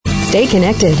Stay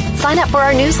connected. Sign up for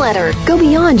our newsletter. Go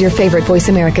beyond your favorite Voice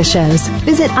America shows.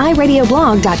 Visit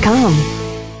iradioblog.com.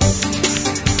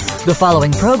 The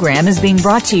following program is being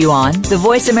brought to you on the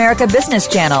Voice America Business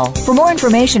Channel. For more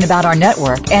information about our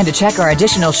network and to check our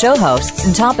additional show hosts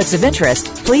and topics of interest,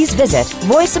 please visit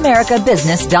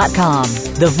voiceamericabusiness.com.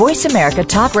 The Voice America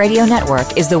Talk Radio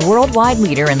Network is the worldwide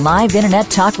leader in live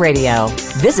Internet talk radio.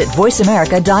 Visit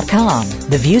voiceamerica.com.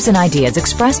 The views and ideas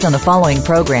expressed on the following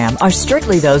program are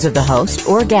strictly those of the host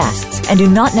or guests and do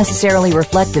not necessarily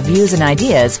reflect the views and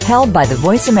ideas held by the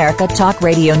Voice America Talk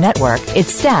Radio Network,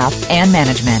 its staff, and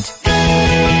management.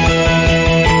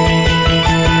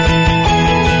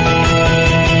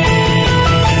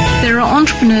 There are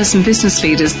entrepreneurs and business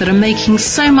leaders that are making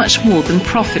so much more than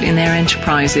profit in their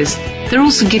enterprises. They're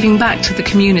also giving back to the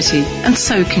community, and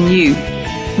so can you.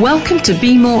 Welcome to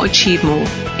Be More, Achieve More,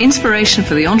 Inspiration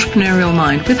for the Entrepreneurial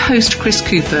Mind with host Chris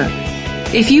Cooper.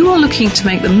 If you are looking to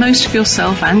make the most of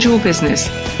yourself and your business,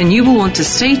 then you will want to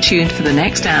stay tuned for the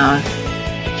next hour.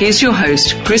 Here's your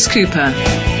host, Chris Cooper.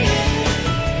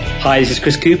 Hi, this is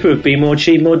Chris Cooper of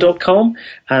BeMoreAchieveMore.com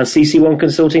and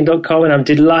CC1Consulting.com, and I'm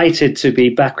delighted to be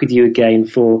back with you again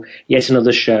for yet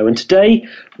another show. And today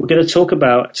we're going to talk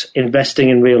about investing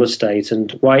in real estate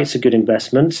and why it's a good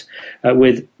investment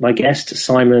with my guest,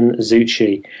 Simon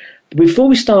Zutshi. Before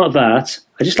we start that,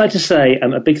 I'd just like to say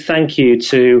a big thank you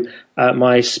to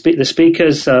the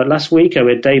speakers last week.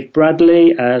 We had Dave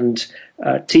Bradley and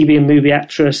TV and movie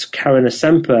actress Karen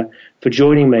Asempa for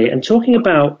joining me and talking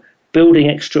about building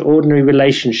extraordinary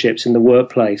relationships in the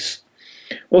workplace.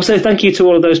 Also, thank you to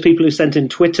all of those people who sent in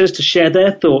Twitters to share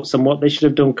their thoughts on what they should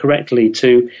have done correctly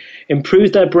to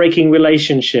improve their breaking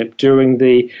relationship during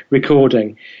the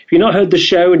recording. If you've not heard the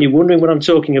show and you're wondering what I'm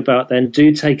talking about, then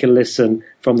do take a listen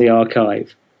from the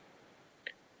archive.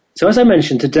 So as I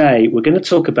mentioned, today we're going to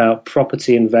talk about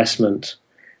property investment.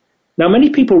 Now, many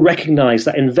people recognize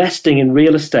that investing in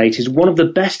real estate is one of the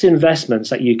best investments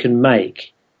that you can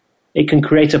make. It can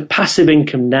create a passive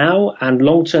income now and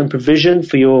long-term provision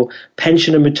for your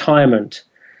pension and retirement,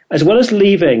 as well as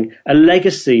leaving a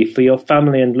legacy for your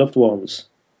family and loved ones.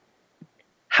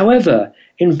 However,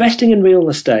 investing in real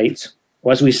estate,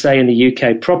 or as we say in the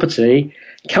UK, property,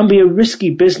 can be a risky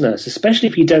business, especially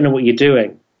if you don't know what you're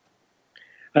doing.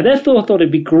 I therefore thought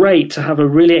it'd be great to have a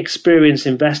really experienced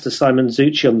investor, Simon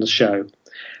Zutshi, on the show.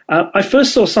 I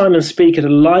first saw Simon speak at a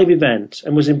live event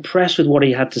and was impressed with what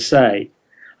he had to say.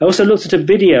 I also looked at a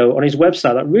video on his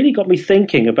website that really got me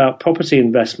thinking about property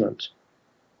investment.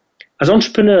 As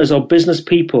entrepreneurs or business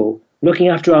people, looking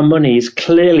after our money is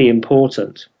clearly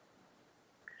important.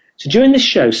 So during this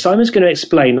show, Simon's going to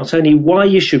explain not only why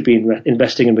you should be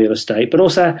investing in real estate, but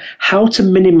also how to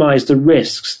minimize the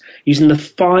risks using the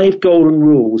 5 golden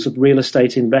rules of real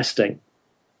estate investing.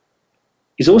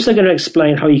 He's also going to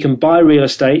explain how you can buy real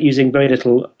estate using very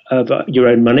little of your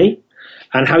own money,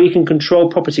 and how you can control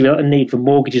property without a need for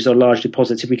mortgages or large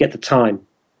deposits if we get the time.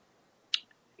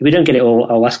 If we don't get it all,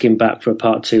 I'll ask him back for a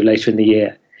part 2 later in the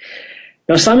year.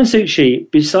 Now, Simon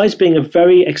Zutshi, besides being a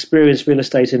very experienced real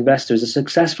estate investor, is a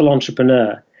successful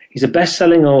entrepreneur. He's a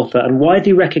best-selling author and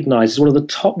widely recognized as one of the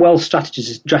top wealth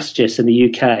strategists in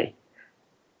the UK.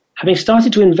 Having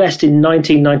started to invest in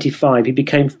 1995, he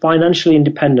became financially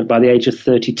independent by the age of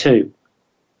 32.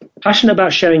 Passionate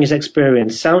about sharing his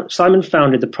experience, Simon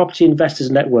founded the Property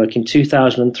Investors Network in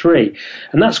 2003,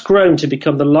 and that's grown to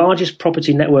become the largest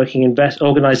property networking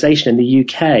organisation in the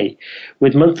UK,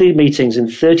 with monthly meetings in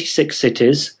 36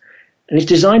 cities, and is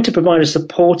designed to provide a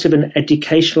supportive and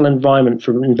educational environment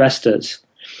for investors.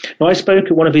 Now, I spoke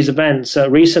at one of his events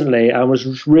recently and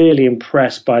was really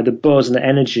impressed by the buzz and the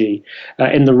energy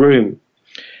in the room.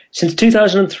 Since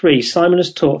 2003, Simon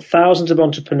has taught thousands of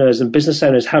entrepreneurs and business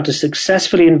owners how to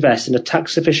successfully invest in a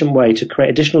tax-efficient way to create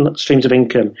additional streams of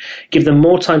income, give them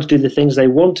more time to do the things they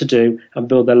want to do, and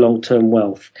build their long-term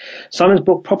wealth. Simon's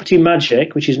book, Property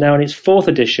Magic, which is now in its 4th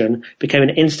edition, became an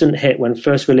instant hit when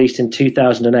first released in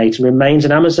 2008 and remains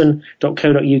an Amazon.co.uk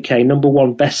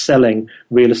 #1 best-selling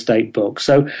real estate book.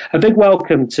 So a big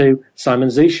welcome to Simon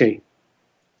Zutshi.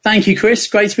 Thank you, Chris.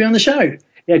 Great to be on the show.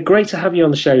 Yeah, great to have you on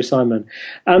the show, Simon.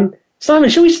 Simon,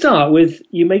 shall we start with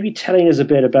you maybe telling us a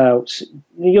bit about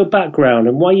your background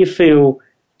and why you feel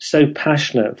so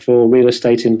passionate for real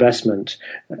estate investment?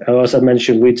 Or as I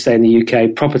mentioned, we'd say in the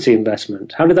UK, property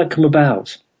investment. How did that come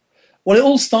about? Well, it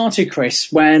all started,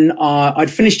 Chris, when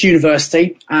I'd finished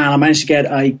university and I managed to get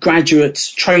a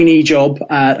graduate trainee job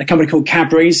at a company called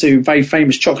Cadbury's, a very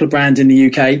famous chocolate brand in the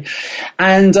UK.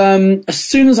 And as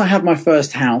soon as I had my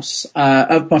first house,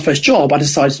 my first job, I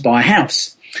decided to buy a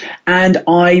house. And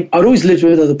I'd always lived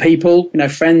with other people,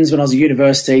 friends when I was at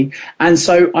university. And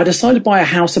so I decided to buy a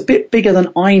house a bit bigger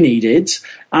than I needed.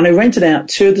 And I rented out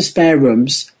 2 of the spare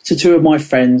rooms to 2 of my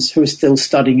friends who were still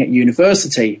studying at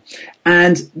university.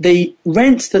 And the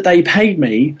rent that they paid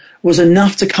me was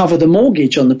enough to cover the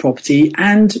mortgage on the property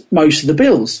and most of the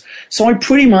bills. So I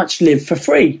pretty much lived for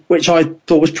free, which I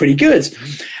thought was pretty good.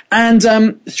 And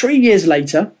 3 years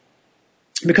later,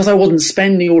 because I wasn't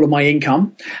spending all of my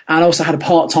income, and I also had a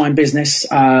part-time business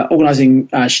organising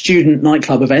student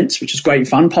nightclub events, which was great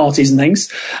fun, parties and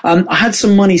things, I had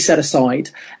some money set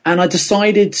aside, and I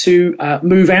decided to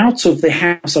move out of the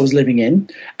house I was living in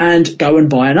and go and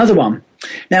buy another one.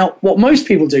 Now, what most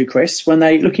people do, Chris, when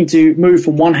they're looking to move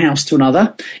from one house to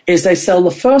another, is they sell the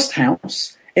first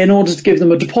house in order to give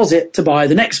them a deposit to buy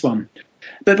the next one.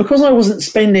 But because I wasn't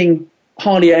spending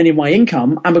hardly any of my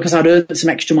income, and because I'd earned some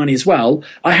extra money as well,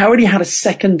 I already had a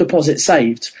second deposit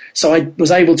saved. So I was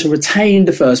able to retain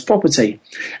the first property.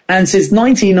 And since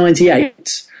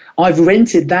 1998, I've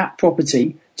rented that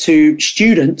property to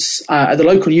students at the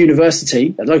local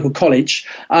university, at the local college,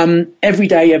 every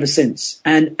day ever since.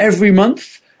 And every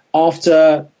month,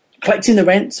 after collecting the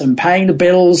rent and paying the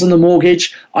bills and the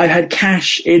mortgage, I had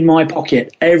cash in my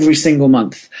pocket every single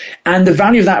month. And the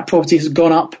value of that property has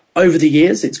gone up over the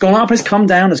years. It's gone up, it's come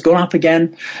down, it's gone up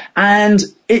again. And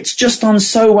it's just done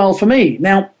so well for me.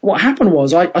 Now, what happened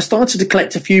was I started to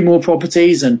collect a few more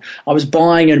properties, and I was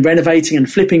buying and renovating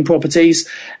and flipping properties.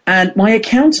 And my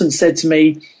accountant said to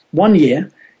me one year,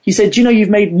 he said, you've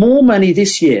made more money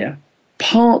this year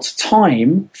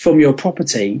part-time from your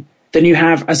property than you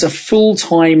have as a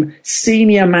full-time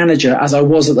senior manager, as I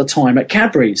was at the time at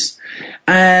Cadbury's.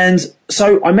 And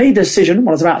so I made the decision when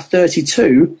I was about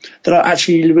 32 that I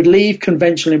actually would leave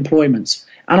conventional employment.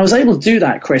 And I was able to do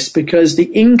that, Chris, because the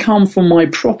income from my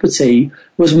property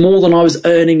was more than I was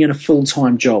earning in a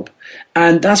full-time job.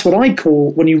 And that's what I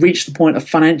call when you reach the point of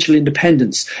financial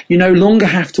independence. You no longer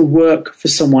have to work for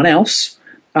someone else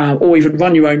or even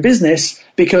run your own business,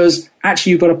 because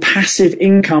actually you've got a passive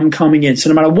income coming in. So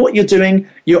no matter what you're doing,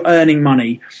 you're earning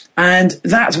money. And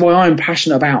that's why I'm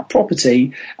passionate about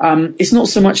property. It's not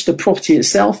so much the property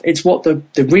itself, it's what the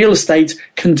real estate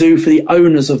can do for the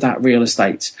owners of that real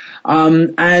estate.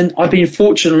 And I've been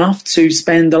fortunate enough to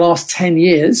spend the last 10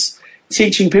 years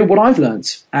teaching people what I've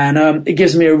learned. And it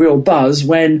gives me a real buzz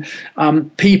when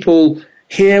people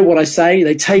hear what I say,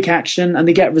 they take action, and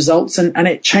they get results, and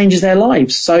it changes their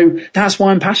lives. So that's why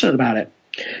I'm passionate about it.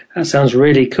 That sounds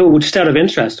really cool. Just out of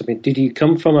interest, did you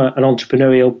come from an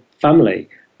entrepreneurial family?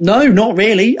 No, not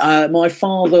really. My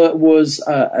father was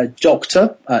a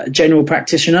doctor, a general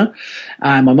practitioner,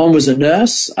 and my mum was a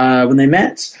nurse when they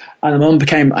met. And my mum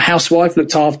became a housewife,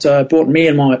 brought me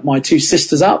and my 2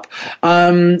 sisters up.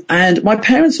 And my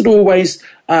parents had always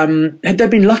they'd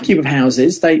been lucky with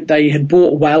houses. They had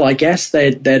bought well, I guess.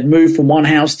 They'd moved from one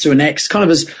house to the next, kind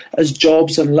of as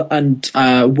jobs and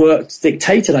work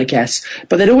dictated, I guess.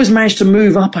 But they'd always managed to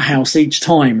move up a house each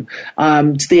time,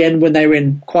 to the end when they were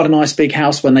in quite a nice big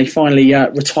house when they finally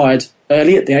retired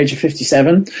early at the age of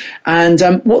 57.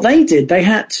 And what they did, they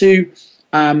had to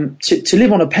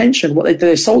live on a pension. What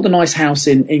they sold a nice house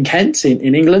in Kent,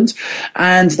 in England,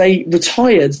 and they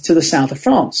retired to the south of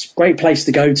France. Great place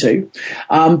to go to.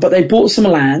 But they bought some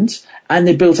land and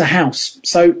they built a house.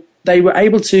 So they were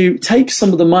able to take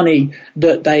some of the money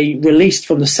that they released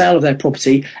from the sale of their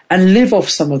property and live off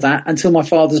some of that until my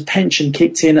father's pension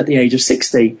kicked in at the age of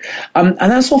 60. And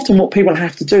that's often what people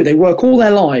have to do. They work all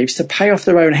their lives to pay off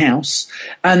their own house,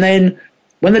 and then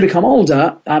when they become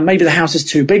older, maybe the house is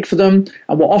too big for them.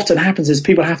 And what often happens is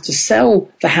people have to sell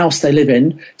the house they live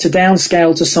in to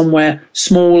downscale to somewhere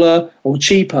smaller or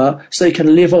cheaper so they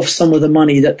can live off some of the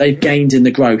money that they've gained in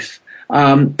the growth.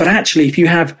 But actually, if you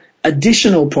have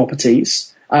additional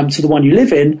properties to the one you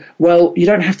live in, well, you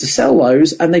don't have to sell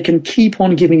those, and they can keep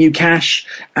on giving you cash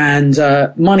and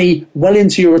money well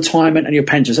into your retirement and your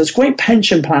pension. So it's great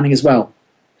pension planning as well.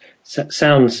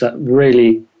 Sounds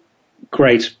really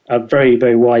great, a very,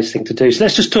 very wise thing to do. So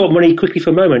let's just talk money quickly for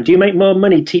a moment. Do you make more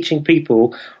money teaching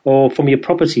people or from your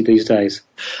property these days?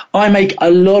 I make a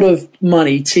lot of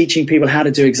money teaching people how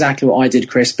to do exactly what I did,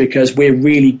 Chris, because we're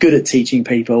really good at teaching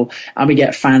people and we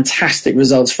get fantastic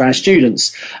results for our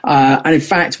students. And in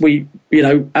fact,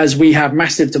 as we have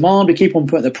massive demand, we keep on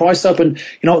putting the price up, and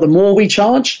the more we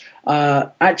charge,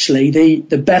 actually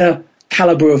the better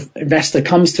caliber of investor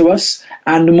comes to us,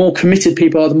 and the more committed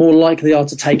people are, the more likely they are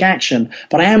to take action.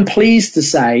 But I am pleased to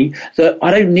say that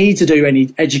I don't need to do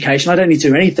any education. I don't need to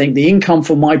do anything. The income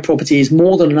from my property is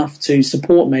more than enough to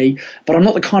support me, but I'm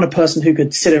not the kind of person who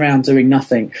could sit around doing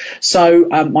nothing. So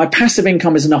my passive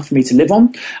income is enough for me to live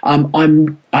on.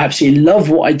 I absolutely love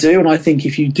what I do, and I think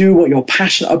if you do what you're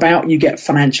passionate about, you get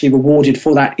financially rewarded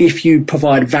for that if you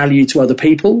provide value to other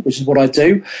people, which is what I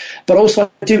do. But also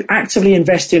I do actively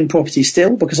invest in property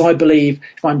still, because I believe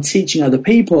if I'm teaching other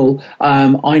people,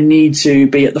 I need to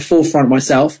be at the forefront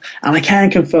myself. And I can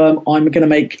confirm I'm going to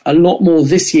make a lot more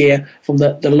this year from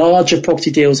the larger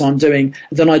property deals I'm doing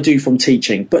than I do from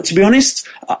teaching. But to be honest,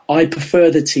 I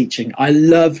prefer the teaching. I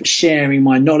love sharing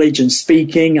my knowledge and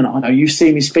speaking, and I know you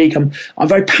see me speak. I'm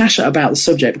very passionate about the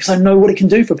subject because I know what it can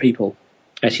do for people.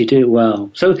 Yes, you do it well.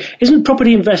 So isn't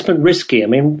property investment risky? I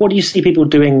mean, what do you see people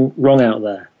doing wrong out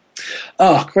there?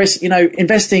 Oh, Chris,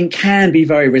 investing can be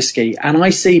very risky. And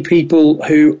I see people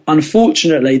who,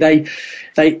 unfortunately,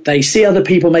 they see other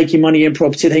people making money in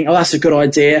property, they think, oh, that's a good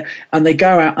idea. And they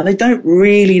go out and they don't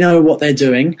really know what they're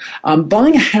doing.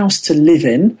 Buying a house to live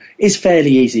in is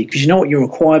fairly easy because you know what your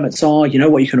requirements are, you know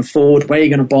what you can afford, where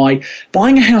you're going to buy.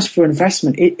 Buying a house for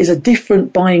investment is a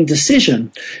different buying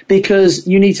decision because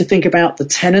you need to think about the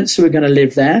tenants who are going to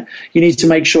live there. You need to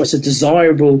make sure it's a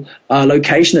desirable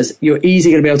location that you're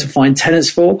easily going to be able to find tenants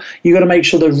for. You've got to make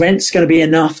sure the rent's going to be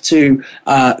enough to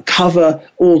cover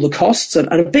all the costs. And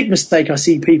a big mistake I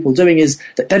see people doing is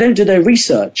that they don't do their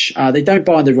research. They don't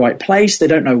buy in the right place. They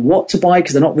don't know what to buy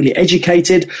because they're not really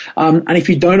educated. And if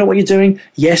you don't know what you're doing,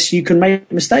 yes, you can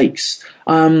make mistakes.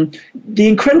 The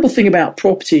incredible thing about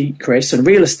property, Chris, and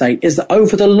real estate is that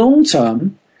over the long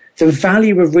term, the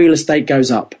value of real estate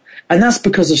goes up. And that's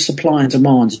because of supply and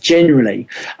demand generally.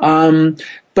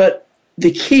 But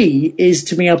the key is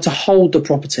to be able to hold the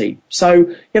property.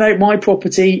 So, my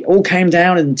property all came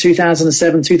down in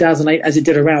 2007, 2008, as it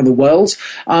did around the world.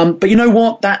 But you know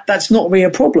what? That's not really a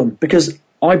problem because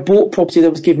I bought property that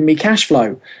was giving me cash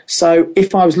flow. So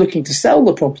if I was looking to sell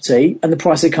the property and the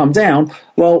price had come down,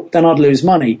 well, then I'd lose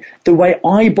money. The way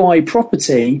I buy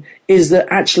property is that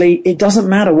actually it doesn't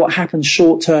matter what happens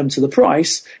short term to the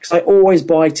price because I always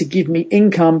buy to give me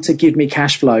income, to give me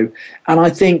cash flow. And I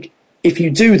think if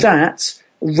you do that,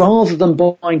 rather than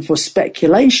buying for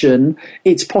speculation,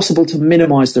 it's possible to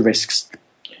minimize the risks.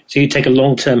 So you take a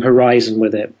long-term horizon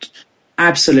with it?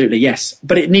 Absolutely, yes.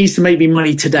 But it needs to make me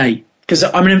money today because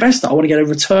I'm an investor. I want to get a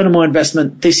return on my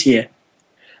investment this year.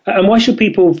 And why should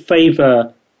people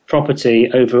favour property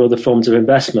over other forms of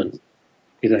investment?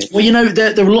 You think? Well,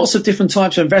 there are lots of different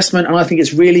types of investment, and I think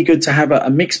it's really good to have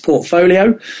a mixed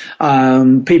portfolio.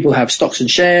 People have stocks and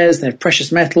shares, they have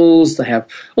precious metals, they have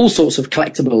all sorts of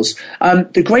collectibles.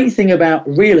 The great thing about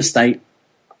real estate,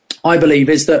 I believe,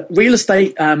 is that real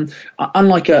estate,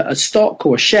 unlike a stock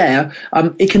or a share,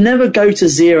 it can never go to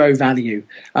zero value.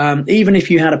 Even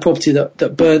if you had a property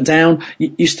that burnt down,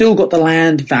 you still got the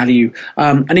land value.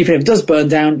 And even if it does burn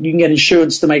down, you can get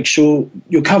insurance to make sure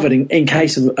you're covered in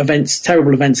case of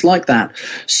terrible events like that.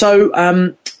 So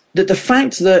the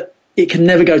fact that it can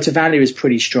never go to value is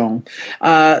pretty strong.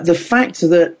 The fact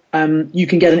that you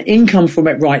can get an income from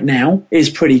it right now is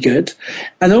pretty good.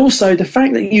 And also the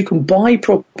fact that you can buy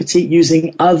property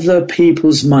using other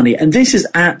people's money. And this is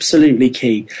absolutely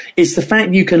key. It's the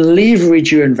fact you can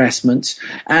leverage your investments.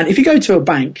 And if you go to a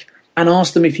bank and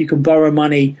ask them if you can borrow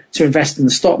money to invest in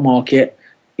the stock market,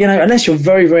 unless you're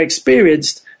very, very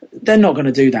experienced, they're not going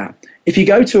to do that. If you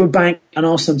go to a bank and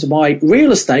ask them to buy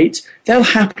real estate, they'll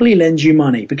happily lend you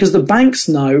money because the banks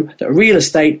know that real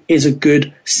estate is a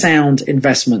good, sound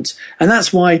investment. And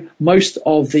that's why most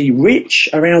of the rich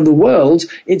around the world,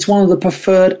 it's one of the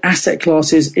preferred asset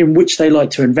classes in which they like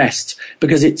to invest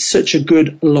because it's such a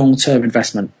good long-term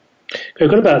investment. We've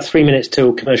got about 3 minutes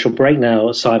till commercial break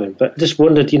now, Simon, but I just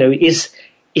wondered,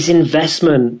 is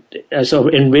investment sort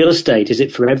of in real estate, is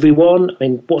it for everyone? I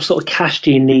mean, what sort of cash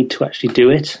do you need to actually do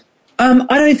it? I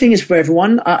don't think it's for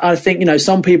everyone. I think,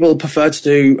 some people prefer to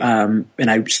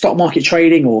do, stock market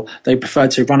trading or they prefer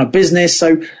to run a business.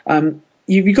 So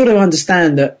you've got to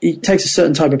understand that it takes a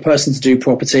certain type of person to do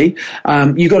property.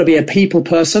 You've got to be a people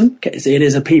person. It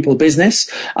is a people business.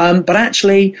 But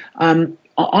actually,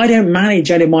 I don't manage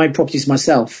any of my properties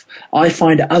myself. I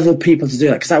find other people to do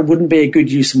that because that wouldn't be a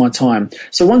good use of my time.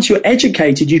 So once you're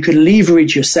educated, you can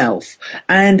leverage yourself.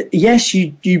 And yes,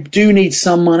 you do need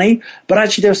some money, but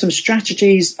actually there are some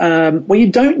strategies where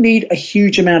you don't need a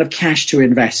huge amount of cash to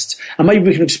invest. And maybe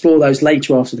we can explore those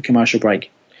later after the commercial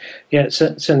break. Yeah,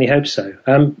 certainly hope so.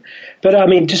 But I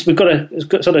mean, we've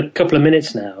got sort of a couple of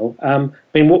minutes now.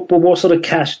 What sort of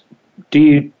cash do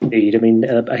you need? I mean,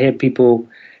 I hear people,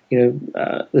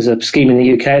 there's a scheme in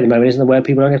the UK at the moment, isn't there, where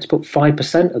people only have to put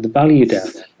 5% of the value down?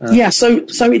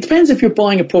 So it depends if you're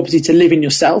buying a property to live in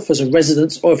yourself as a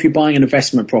residence or if you're buying an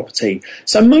investment property.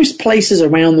 So most places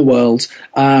around the world,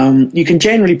 you can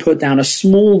generally put down a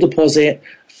small deposit,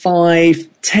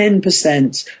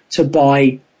 5-10% to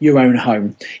buy your own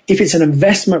home. If it's an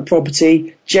investment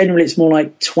property, generally it's more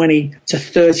like 20 to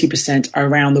 30%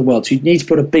 around the world. So you need to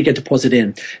put a bigger deposit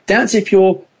in. That's if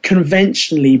you're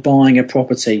conventionally buying a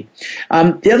property.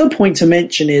 The other point to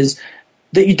mention is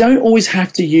that you don't always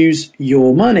have to use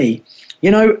your money.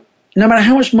 No matter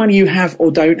how much money you have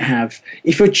or don't have,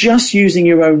 if you're just using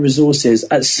your own resources,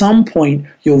 at some point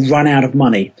you'll run out of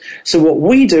money. So what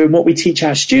we do and what we teach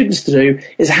our students to do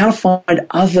is how to find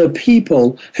other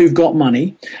people who've got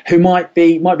money, who might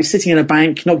be sitting in a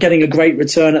bank, not getting a great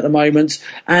return at the moment.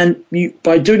 And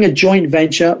by doing a joint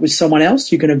venture with someone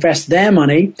else, you can invest their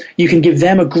money, you can give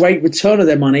them a great return of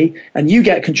their money, and you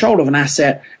get control of an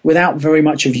asset without very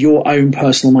much of your own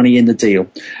personal money in the deal.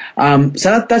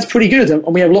 So that's pretty good. And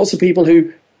we have lots of people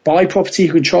who buy property,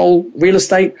 who control real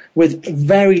estate with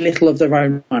very little of their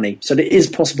own money. So it is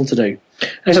possible to do.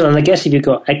 Excellent. And I guess if you've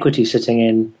got equity sitting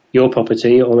in your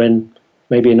property or in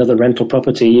maybe another rental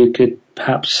property, you could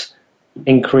perhaps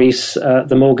increase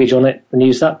the mortgage on it and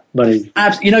use that money.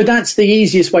 That's the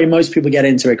easiest way most people get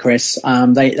into it, Chris.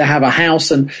 They have a house,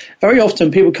 and very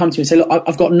often people come to me and say, look,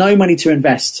 I've got no money to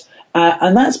invest.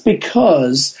 And that's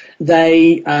because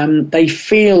they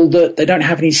feel that they don't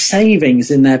have any savings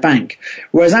in their bank.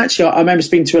 Whereas actually, I remember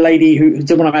speaking to a lady who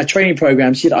did one of our training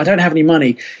programs. She said, I don't have any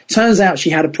money. Turns out she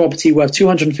had a property worth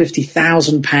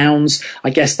 £250,000. I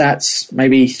guess that's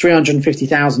maybe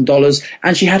 $350,000.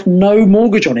 And she had no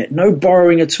mortgage on it, no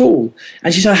borrowing at all.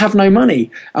 And she said, I have no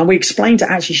money. And we explained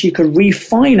to actually she could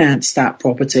refinance that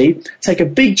property, take a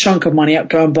big chunk of money out,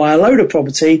 go and buy a load of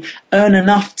property, earn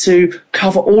enough to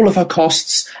cover all of her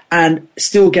costs and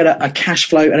still get a cash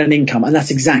flow and an income. And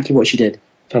that's exactly what she did.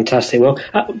 Fantastic. Well,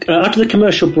 after the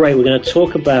commercial break, we're going to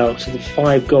talk about the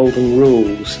 5 golden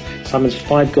rules, Simon's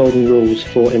 5 golden rules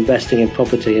for investing in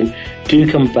property. And do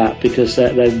come back, because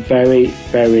they're very,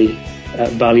 very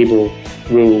valuable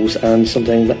rules and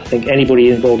something that I think anybody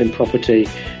involved in property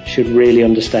should really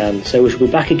understand. So we shall be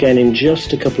back again in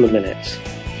just a couple of minutes.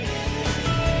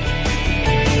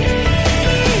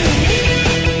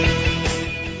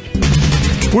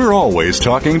 We're always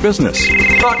talking business.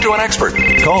 Talk to an expert.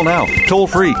 Call now, toll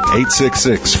free,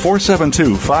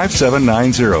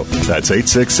 866-472-5790. That's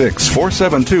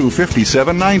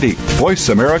 866-472-5790. Voice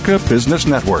America Business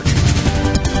Network.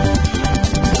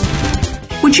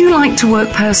 Would you like to work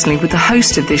personally with the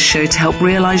host of this show to help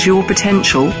realize your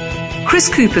potential? Chris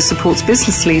Cooper supports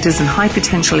business leaders and high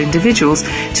potential individuals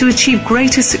to achieve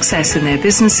greater success in their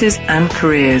businesses and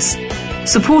careers.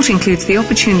 Support includes the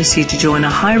opportunity to join a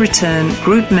high-return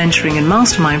group mentoring and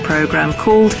mastermind program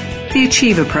called the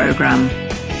Achiever Program,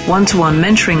 one-to-one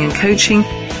mentoring and coaching,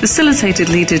 facilitated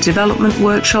leader development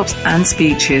workshops and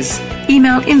speeches.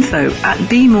 Email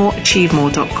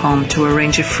info@bemoreachievemore.com to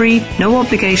arrange a free,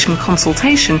 no-obligation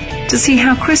consultation to see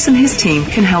how Chris and his team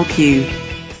can help you.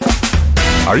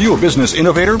 Are you a business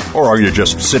innovator, or are you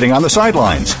just sitting on the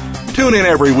sidelines? Tune in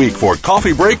every week for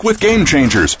Coffee Break with Game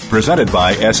Changers, presented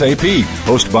by SAP.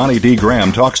 Host Bonnie D.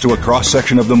 Graham talks to a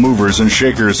cross-section of the movers and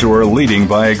shakers who are leading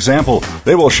by example.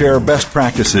 They will share best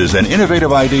practices and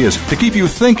innovative ideas to keep you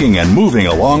thinking and moving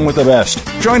along with the best.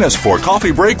 Join us for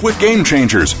Coffee Break with Game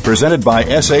Changers, presented by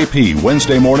SAP,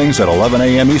 Wednesday mornings at 11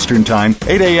 a.m. Eastern Time,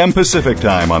 8 a.m. Pacific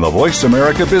Time on the Voice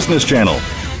America Business Channel.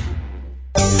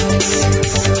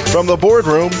 From the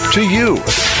boardroom to you,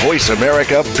 Voice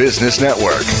America Business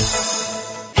Network.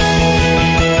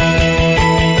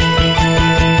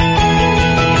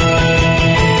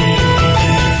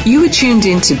 You are tuned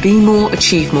in to Be More,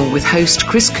 Achieve More with host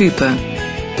Chris Cooper.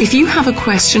 If you have a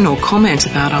question or comment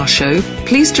about our show,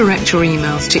 please direct your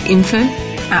emails to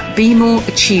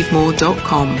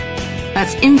info@bemoreachievemore.com.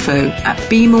 That's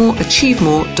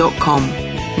info@bemoreachievemore.com.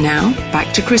 Now,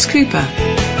 back to Chris Cooper.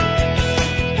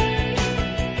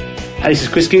 Hi, this is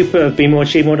Chris Cooper of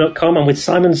BeMoreAchieveMore.com. I'm with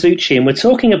Simon Zutshi, and we're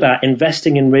talking about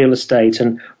investing in real estate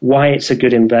and why it's a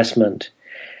good investment.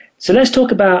 So let's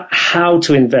talk about how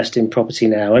to invest in property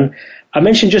now. And I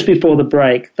mentioned just before the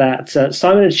break that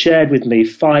Simon had shared with me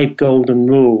 5 golden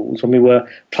rules when we were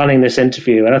planning this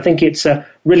interview. And I think it's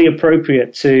really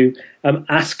appropriate to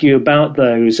ask you about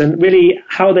those and really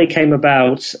how they came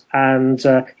about and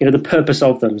the purpose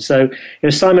of them. So,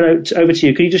 Simon, over to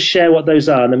you. Could you just share what those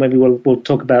are, and then maybe we'll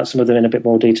talk about some of them in a bit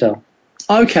more detail?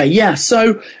 Okay, yeah.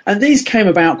 So, and these came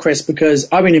about, Chris, because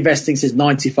I've been investing since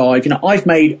 '95. I've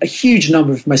made a huge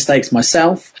number of mistakes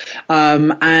myself,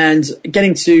 and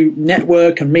getting to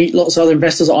network and meet lots of other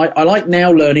investors. I like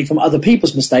now learning from other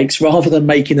people's mistakes rather than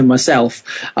making them myself,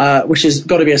 which has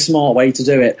got to be a smart way to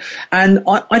do it. And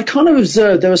I kind of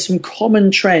observed there were some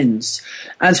common trends.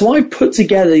 And so I put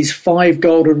together these 5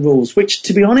 golden rules, which,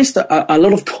 to be honest, are a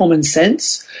lot of common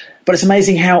sense. But it's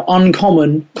amazing how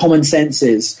uncommon common sense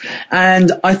is.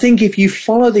 And I think if you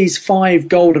follow these 5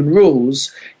 golden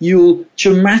rules, you'll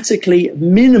dramatically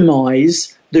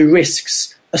minimize the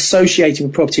risks associated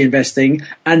with property investing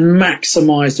and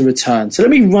maximize the return. So let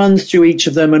me run through each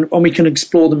of them and we can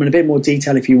explore them in a bit more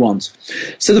detail if you want.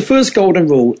 So the first golden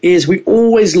rule is we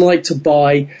always like to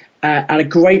buy at a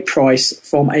great price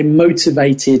from a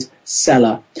motivated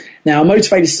seller. Now, a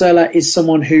motivated seller is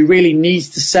someone who really needs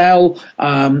to sell,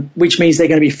 which means they're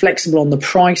going to be flexible on the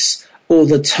price or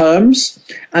the terms.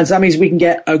 And so that means we can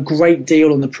get a great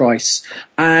deal on the price.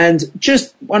 And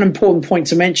just one important point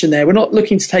to mention there, we're not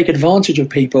looking to take advantage of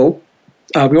people.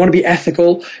 We want to be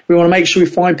ethical. We want to make sure we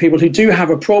find people who do have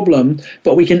a problem,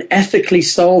 but we can ethically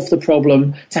solve the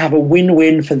problem to have a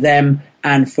win-win for them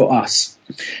and for us.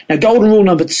 Now, golden rule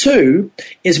number 2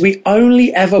 is we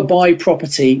only ever buy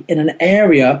property in an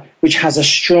area which has a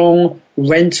strong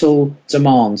rental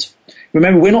demand.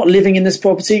 Remember, we're not living in this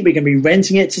property. We're going to be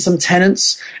renting it to some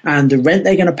tenants, and the rent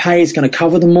they're going to pay is going to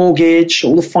cover the mortgage,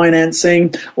 all the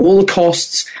financing, all the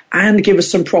costs, and give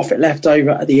us some profit left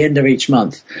over at the end of each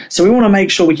month. So we want to make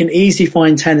sure we can easily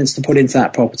find tenants to put into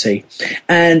that property.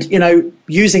 And,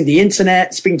 using the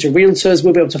internet, speaking to realtors,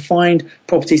 we'll be able to find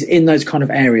properties in those kind of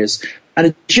areas. And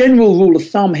a general rule of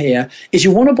thumb here is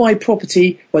you want to buy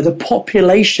property where the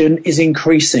population is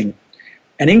increasing.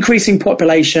 An increasing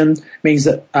population means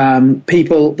that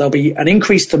there'll be an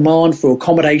increased demand for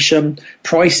accommodation,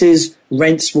 prices,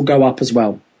 rents will go up as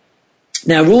well.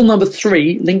 Now, rule number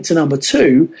 3, linked to number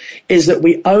 2, is that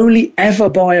we only ever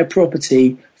buy a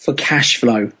property for cash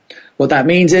flow. What that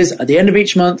means is at the end of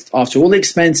each month, after all the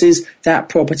expenses, that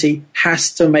property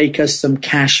has to make us some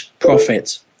cash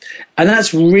profit. And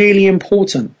that's really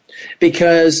important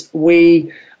because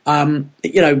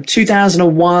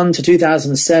 2001 to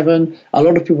 2007, a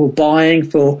lot of people were buying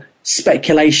for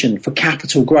speculation, for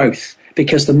capital growth,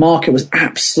 because the market was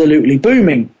absolutely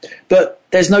booming. But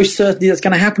there's no certainty that's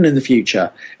going to happen in the future.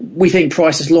 We think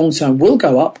prices long-term will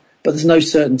go up, but there's no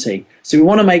certainty. So we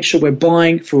want to make sure we're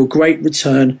buying for a great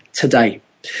return today.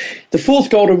 The 4th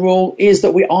golden rule is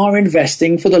that we are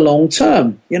investing for the long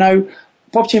term.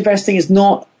 Property investing is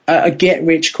not a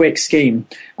get-rich-quick scheme.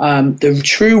 The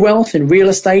true wealth in real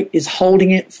estate is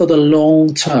holding it for the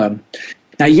long term.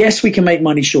 Now, yes, we can make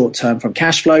money short-term from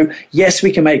cash flow. Yes,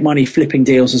 we can make money flipping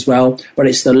deals as well. But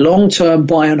it's the long-term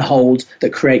buy and hold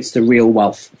that creates the real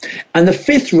wealth. And the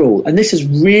 5th rule, and this is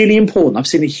really important. I've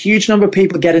seen a huge number of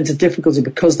people get into difficulty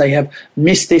because they have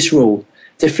missed this rule.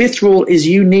 The 5th rule is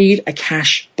you need a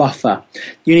cash buffer.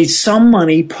 You need some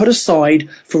money put aside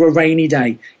for a rainy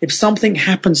day. If something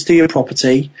happens to your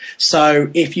property, so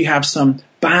if you have some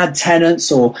bad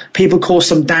tenants or people cause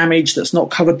some damage that's not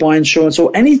covered by insurance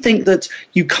or anything that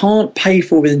you can't pay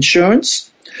for with insurance,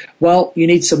 well, you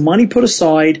need some money put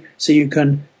aside so you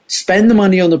can spend the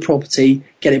money on the property,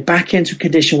 get it back into a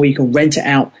condition where you can rent it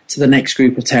out to the next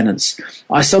group of tenants.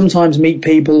 I sometimes meet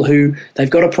people who they've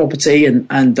got a property and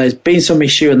there's been some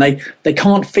issue and they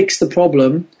can't fix the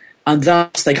problem and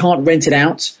thus they can't rent it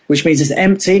out, which means it's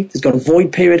empty, it's got a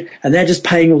void period, and they're just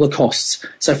paying all the costs.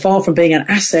 So far from being an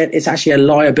asset, it's actually a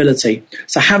liability.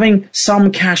 So having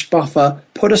some cash buffer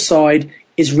put aside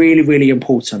is really, really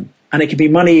important. And it could be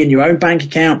money in your own bank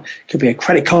account, it could be a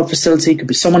credit card facility, it could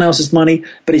be someone else's money,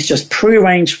 but it's just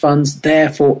pre-arranged funds there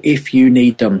for if you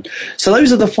need them. So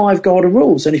those are the 5 golden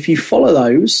rules. And if you follow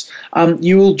those,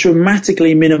 you will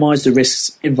dramatically minimize the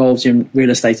risks involved in real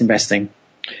estate investing.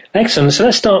 Excellent. So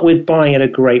let's start with buying at a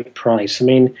great price. I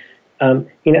mean, how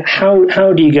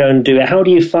do you go and do it? How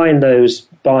do you find those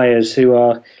buyers who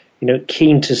are,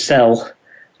 keen to sell?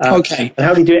 Okay. And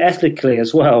how do you do it ethically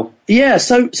as well? Yeah,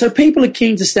 so people are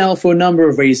keen to sell for a number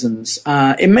of reasons.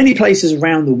 In many places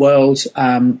around the world,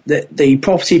 the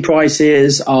property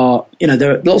prices are,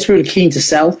 there are lots of people keen to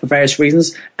sell for various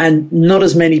reasons and not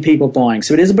as many people buying.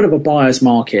 So it is a bit of a buyer's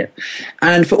market.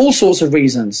 And for all sorts of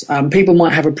reasons, people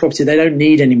might have a property they don't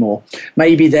need anymore.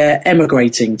 Maybe they're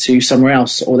emigrating to somewhere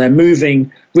else or they're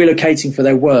relocating for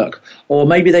their work, or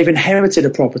maybe they've inherited a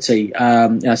property.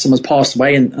 Someone's passed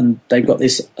away and they've got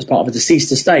this as part of a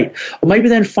deceased estate, or maybe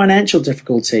they're in financial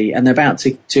difficulty and they're about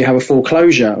to have a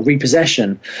foreclosure, a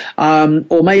repossession,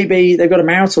 or maybe they've got a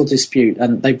marital dispute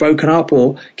and they've broken up,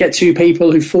 or get two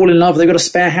people who fall in love, they've got a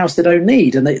spare house they don't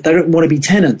need and they don't want to be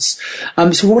tenants.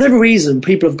 So for whatever reason,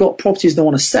 people have got properties they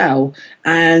want to sell,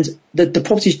 and the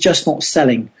property's just not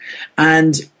selling.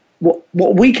 And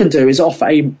what we can do is offer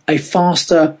a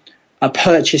faster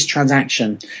purchase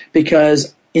transaction,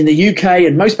 because in the UK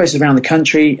and most places around the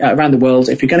country, around the world,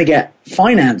 if you're going to get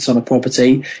finance on a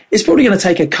property, it's probably going to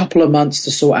take a couple of months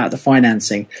to sort out the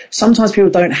financing. Sometimes people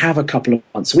don't have a couple of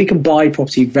months. So we can buy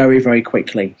property very, very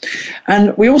quickly.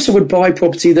 And we also would buy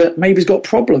property that maybe has got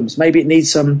problems. Maybe it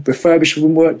needs some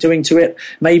refurbishment work doing to it.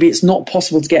 Maybe it's not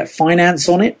possible to get finance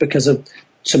on it because of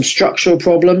some structural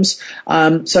problems.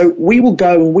 So we will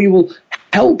go and we will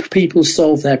help people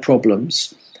solve their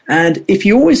problems. And if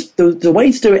you always, the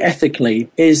way to do it ethically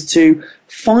is to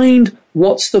find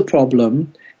what's the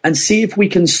problem and see if we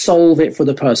can solve it for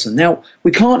the person. Now,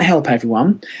 we can't help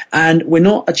everyone, and we're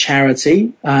not a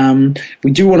charity.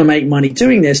 We do want to make money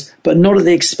doing this, but not at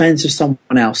the expense of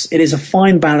someone else. It is a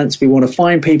fine balance. We want to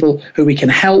find people who we can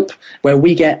help, where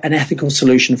we get an ethical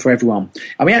solution for everyone.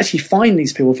 And we actually find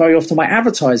these people very often by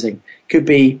advertising. Could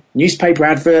be newspaper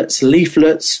adverts,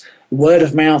 leaflets, word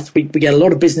of mouth. We get a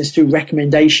lot of business through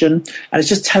recommendation, and it's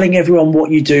just telling everyone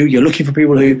what you do. You're looking for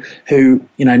people who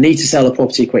need to sell a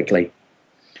property quickly.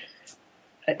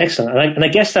 Excellent. And I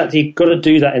guess that you've got to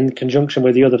do that in conjunction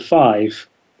with the other five,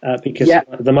 because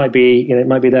there might be, it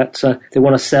might be that they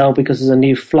want to sell because there's a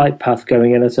new flight path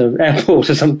going in at an airport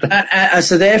or something.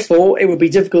 So therefore, it would be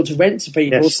difficult to rent to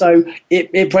people. Yes. So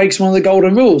it breaks one of the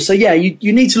golden rules. So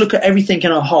you need to look at everything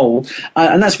in a whole,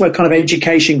 and that's where kind of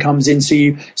education comes in. So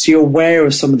you're aware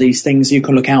of some of these things you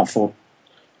can look out for.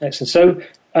 Excellent. So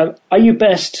are you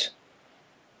best?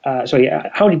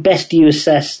 How best do you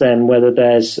assess then whether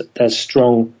there's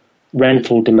strong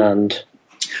rental demand?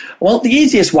 Well, the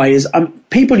easiest way is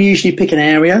people usually pick an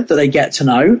area that they get to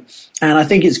know. And I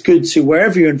think it's good to,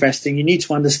 wherever you're investing, you need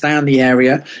to understand the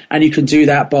area. And you can do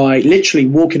that by literally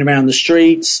walking around the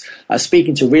streets,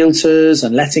 speaking to realtors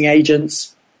and letting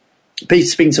agents,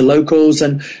 speaking to locals.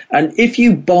 And if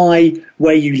you buy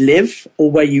where you live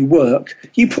or where you work,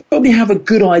 you probably have a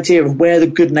good idea of where the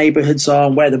good neighborhoods are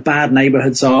and where the bad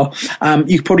neighborhoods are.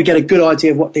 You probably get a good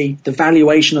idea of what the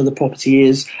valuation of the property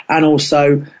is, and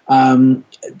also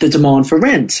the demand for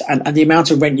rent and the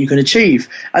amount of rent you can achieve.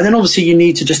 And then obviously you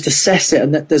need to just assess it.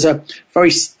 And there's a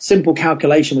very simple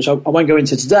calculation, which I won't go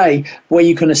into today, where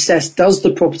you can assess, does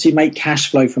the property make cash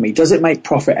flow for me? Does it make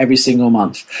profit every single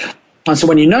month? And so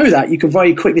when you know that, you can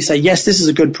very quickly say, yes, this is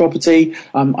a good property.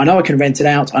 I know I can rent it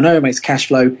out. I know it makes cash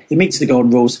flow. It meets the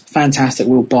golden rules. Fantastic.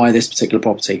 We'll buy this particular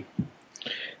property.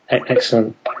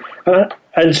 Excellent.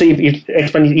 And so you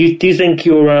explained, do you think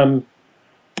you're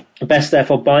best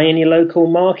therefore buying in your local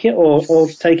market or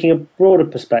taking a broader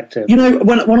perspective?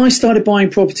 When I started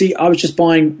buying property, I was just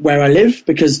buying where I live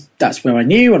because that's where I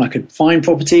knew, and I could find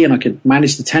property and I could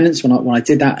manage the tenants when I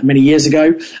did that many years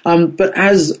ago. But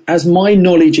as my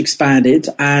knowledge expanded,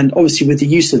 and obviously with the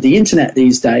use of the internet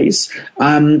these days,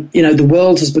 the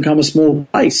world has become a small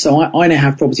place. So I now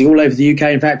have property all over the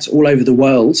UK, in fact, all over the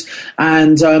world.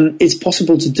 And it's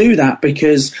possible to do that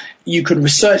because you can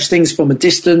research things from a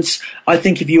distance. I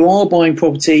think if you are buying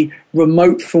property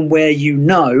remote from where you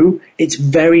know, it's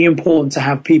very important to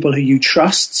have people who you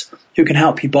trust, who can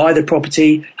help you buy the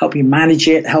property, help you manage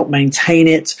it, help maintain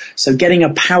it. So getting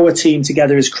a power team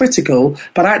together is critical,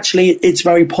 but actually it's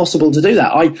very possible to do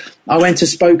that. I went to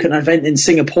spoke at an event in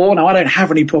Singapore. Now, I don't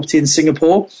have any property in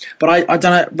Singapore, but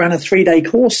I ran a 3-day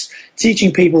course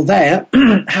teaching people there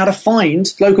how to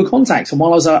find local contacts. And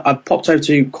while I popped over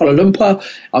to Kuala Lumpur,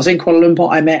 I was in Kuala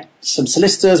Lumpur, I met some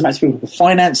solicitors, met some people with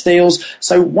finance deals.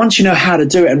 So once you know how to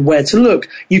do it and where to look,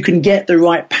 you can get the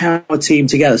right power team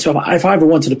together. So if I ever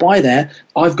wanted to buy there,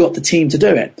 I've got the team to do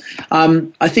it.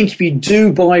 I think if you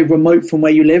do buy remote from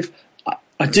where you live,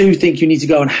 I do think you need to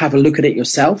go and have a look at it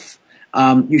yourself.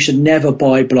 You should never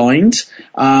buy blind.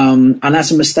 And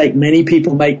that's a mistake many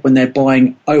people make when they're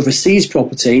buying overseas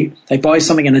property. They buy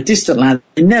something in a distant land,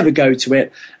 they never go to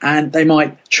it, and they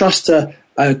might trust a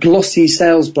glossy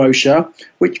sales brochure,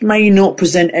 which may not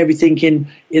present everything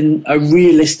in a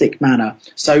realistic manner.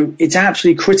 So it's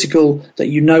absolutely critical that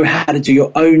you know how to do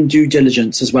your own due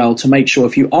diligence as well to make sure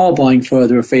if you are buying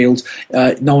further afield,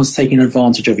 no one's taking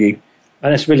advantage of you.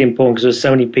 And that's really important because there's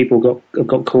so many people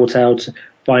got caught out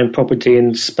buying property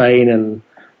in Spain and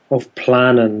off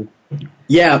plan and...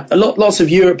 Yeah, lots of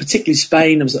Europe, particularly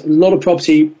Spain. There was a lot of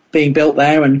property being built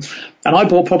there, and I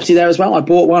bought property there as well. I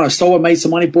bought one, I sold one, made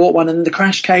some money, bought one, and then the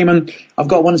crash came, and I've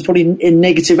got one that's probably in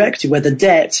negative equity where the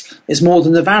debt is more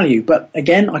than the value. But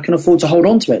again, I can afford to hold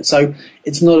on to it, so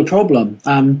it's not a problem.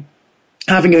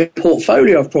 Having a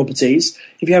portfolio of properties,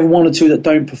 if you have one or two that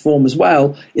don't perform as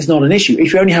well, is not an issue.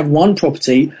 If you only have one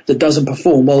property that doesn't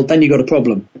perform, well, then you've got a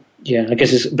problem. Yeah, I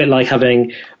guess it's a bit like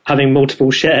having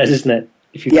multiple shares, isn't it?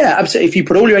 Yeah, absolutely. If you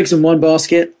put all your eggs in one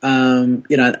basket, and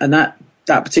that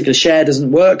particular share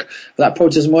doesn't work, or that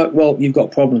property doesn't work, well, you've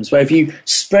got problems. Where if you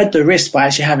spread the risk by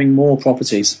actually having more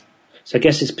properties. So I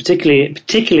guess it's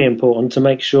particularly important to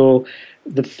make sure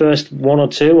the first one or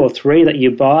two or three that you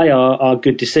buy are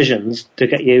good decisions to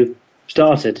get you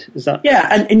started. Is that? Yeah,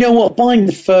 and you know what? Buying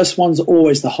the first one's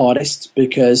always the hardest,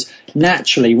 because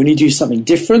naturally when you do something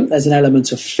different, there's an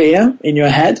element of fear in your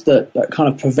head that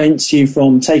kind of prevents you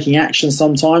from taking action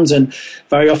sometimes. And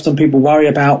very often people worry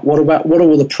about what are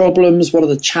all the problems, what are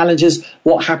the challenges,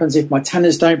 what happens if my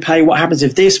tenants don't pay, what happens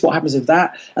if this, what happens if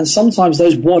that. And sometimes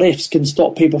those what ifs can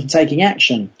stop people from taking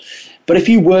action. But if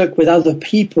you work with other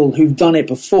people who've done it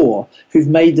before, who've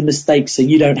made the mistakes so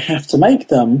you don't have to make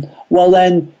them, well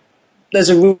then there's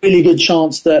a really good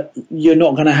chance that you're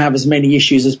not going to have as many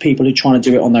issues as people who are trying to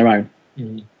do it on their own.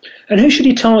 Mm. And who should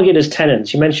you target as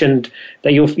tenants? You mentioned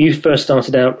that you first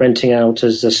started out renting out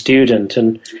as a student,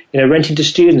 and renting to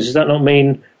students, does that not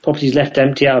mean properties left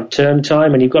empty out of term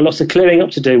time and you've got lots of clearing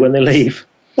up to do when they leave?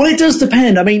 Well, it does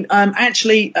depend. I mean,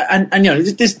 actually, and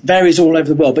this varies all over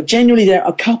the world, but generally there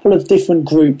are a couple of different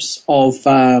groups of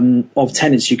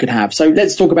tenants you could have. So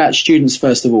let's talk about students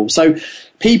first of all. So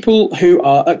people who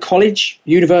are at college,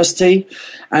 university,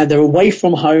 and they're away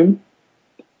from home,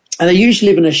 and they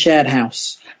usually live in a shared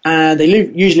house. And they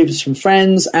usually live with some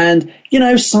friends, and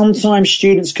sometimes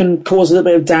students can cause a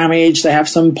little bit of damage. They have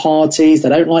some parties, they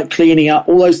don't like cleaning up.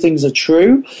 All those things are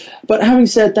true. But having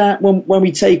said that, when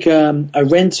we take a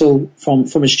rental from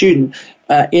a student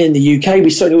in the UK,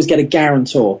 we certainly always get a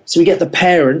guarantor. So we get the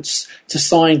parents to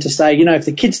sign to say, if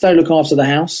the kids don't look after the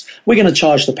house, we're going to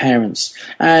charge the parents.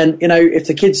 And if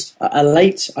the kids are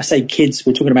late, I say kids,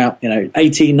 we're talking about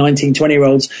 18, 19,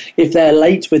 20-year-olds. If they're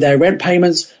late with their rent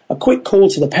payments, a quick call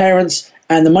to the parents,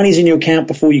 and the money's in your account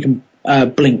before you can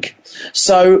blink.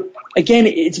 So again,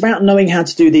 it's about knowing how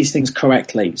to do these things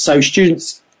correctly. So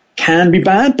students can be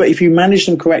bad, but if you manage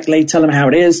them correctly, tell them how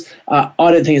it is, I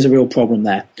don't think there's a real problem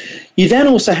there. You then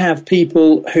also have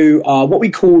people who are what we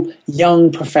call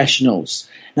young professionals.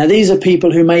 Now, these are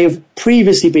people who may have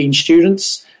previously been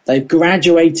students. They've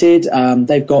graduated,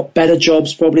 they've got better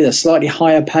jobs probably, they're slightly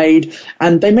higher paid,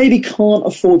 and they maybe can't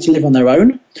afford to live on their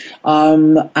own.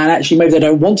 And actually maybe they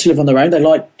don't want to live on their own. They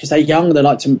like, because they're young, they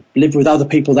like to live with other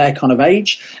people their kind of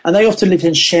age. And they often live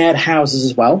in shared houses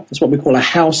as well. It's what we call a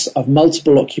house of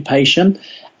multiple occupation.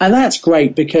 And that's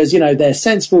great because, they're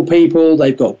sensible people,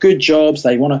 they've got good jobs,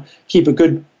 they want to keep a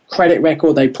good credit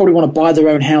record, they probably want to buy their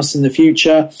own house in the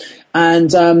future.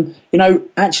 And,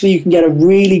 actually you can get a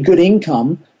really good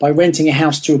income by renting a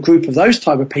house to a group of those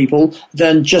type of people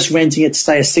than just renting it to,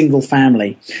 say, a single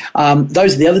family.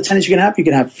 Those are the other tenants you can have. You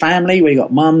can have family where you've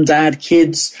got mum, dad,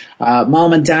 kids.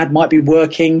 Mum and dad might be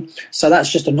working. So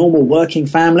that's just a normal working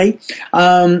family.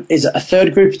 Is a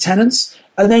third group of tenants.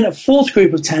 And then a fourth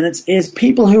group of tenants is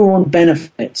people who are on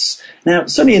benefits. Now,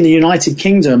 certainly in the United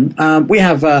Kingdom, we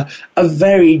have a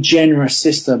very generous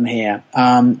system here.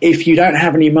 If you don't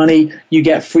have any money, you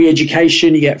get free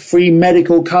education, you get free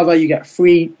medical cover, you get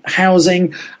free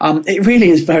housing. It really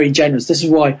is very generous. This is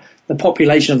why the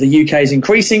population of the UK is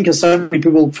increasing, because so many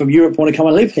people from Europe want to come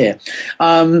and live here.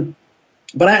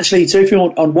 But actually, so if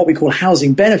you're on what we call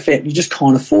housing benefit, you just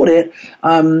can't afford it.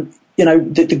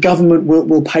 The government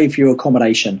will pay for your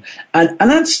accommodation. And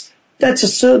that's a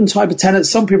certain type of tenant.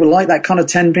 Some people like that kind of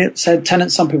tenant,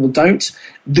 some people don't.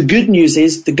 The good news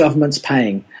is the government's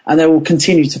paying, and they will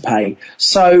continue to pay.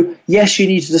 So, yes, you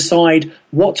need to decide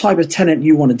what type of tenant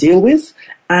you want to deal with,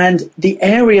 and the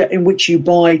area in which you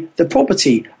buy the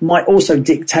property might also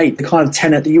dictate the kind of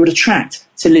tenant that you would attract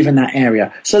to live in that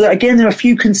area. So, that, again, there are a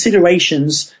few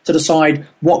considerations to decide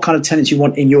what kind of tenants you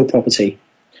want in your property.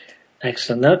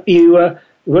 Excellent. Now,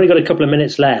 we've only got a couple of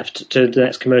minutes left to the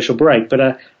next commercial break,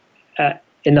 but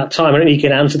in that time, I don't know if you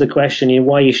can answer the question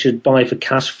why you should buy for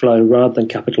cash flow rather than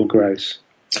capital growth.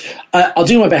 I'll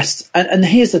do my best. And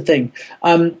here's the thing.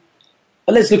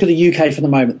 Let's look at the UK for the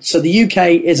moment. So the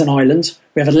UK is an island.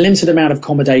 We have a limited amount of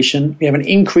accommodation. We have an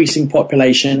increasing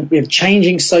population. We have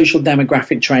changing social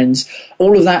demographic trends.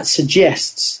 All of that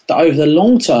suggests that over the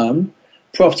long term,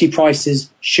 property prices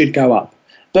should go up.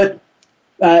 But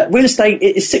real estate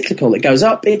is cyclical. It goes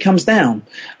up, it comes down.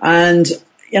 And,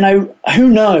 who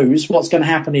knows what's going to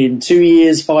happen in 2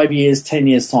 years, 5 years, 10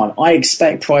 years time. I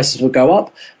expect prices will go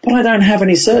up, but I don't have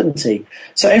any certainty.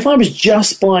 So if I was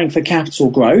just buying for capital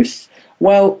growth,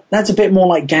 well, that's a bit more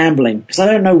like gambling because I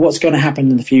don't know what's going to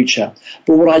happen in the future.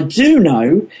 But what I do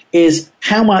know is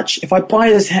how much, if I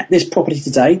buy this property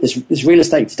today, this real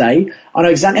estate today, I know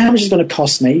exactly how much it's going to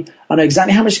cost me. I know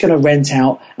exactly how much it's going to rent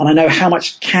out, and I know how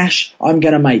much cash I'm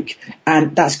going to make.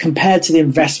 And that's compared to the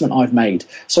investment I've made.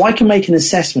 So I can make an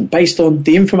assessment based on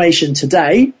the information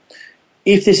today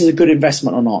if this is a good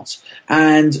investment or not.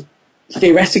 And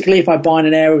theoretically, if I buy in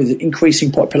an area with an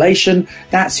increasing population,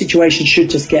 that situation should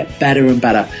just get better and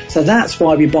better. So that's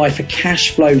why we buy for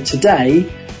cash flow today,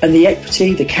 and the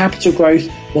equity, the capital growth,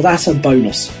 well, that's a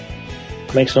bonus.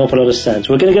 Makes an awful lot of sense.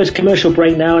 We're going to go to commercial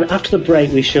break now, and after the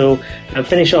break we shall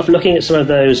finish off looking at some of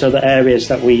those other areas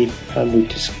that we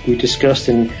discussed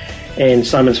in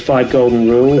Simon's 5 golden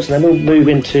rules, and then we'll move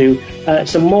into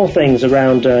some more things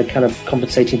around kind of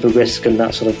compensating for risk and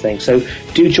that sort of thing. So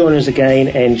do join us again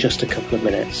in just a couple of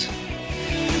minutes.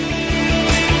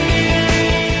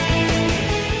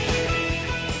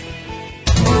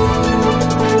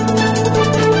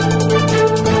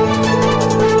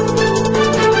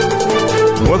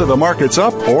 Whether the market's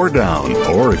up or down,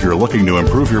 or if you're looking to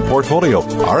improve your portfolio,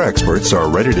 our experts are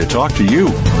ready to talk to you.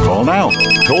 Call now.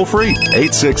 Toll free,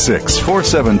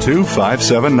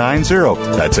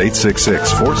 866-472-5790. That's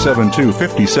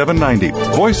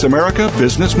 866-472-5790. Voice America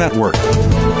Business Network.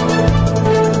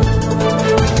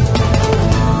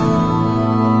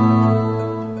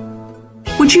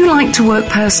 Would you like to work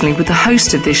personally with the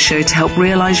host of this show to help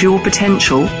realize your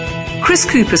potential? Chris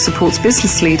Cooper supports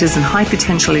business leaders and high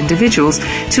potential individuals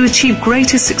to achieve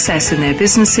greater success in their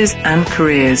businesses and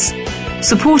careers.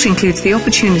 Support includes the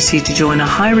opportunity to join a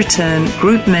high return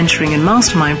group mentoring and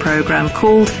mastermind program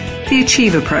called the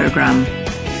Achiever Program.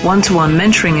 One-to-one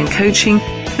mentoring and coaching,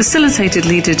 facilitated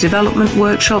leader development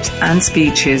workshops and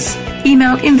speeches.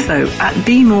 Email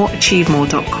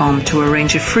info@bemoreachievemore.com to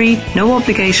arrange a free, no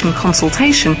obligation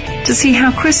consultation to see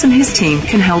how Chris and his team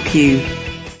can help you.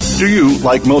 Do you,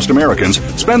 like most Americans,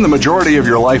 spend the majority of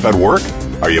your life at work?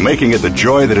 Are you making it the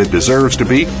joy that it deserves to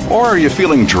be, or are you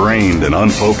feeling drained and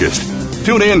unfocused?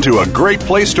 Tune in to A Great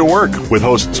Place to Work with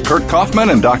hosts Kurt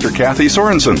Kaufman and Dr. Kathy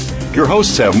Sorensen. Your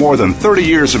hosts have more than 30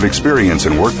 years of experience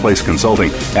in workplace consulting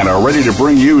and are ready to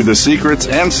bring you the secrets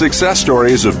and success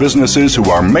stories of businesses who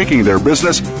are making their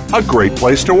business a great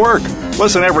place to work.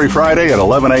 Listen every Friday at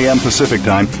 11 a.m. Pacific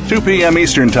Time, 2 p.m.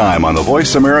 Eastern Time on the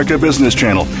Voice America Business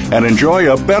Channel and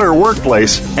enjoy a better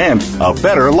workplace and a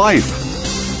better life.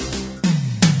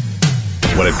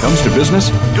 When it comes to business,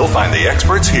 you'll find the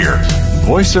experts here.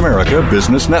 Voice America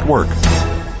Business Network.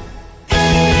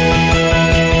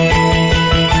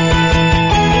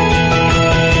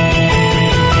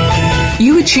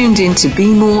 You are tuned in to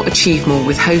Be More, Achieve More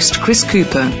with host Chris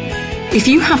Cooper. If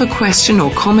you have a question or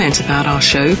comment about our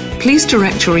show, please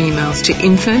direct your emails to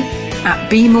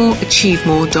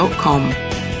info@bemoreachievemore.com.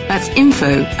 That's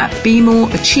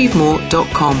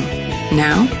info@bemoreachievemore.com.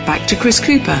 Now, back to Chris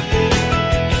Cooper.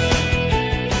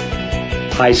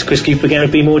 Hi, it's Chris Cooper again at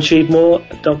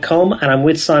bemoreachievemore.com, and I'm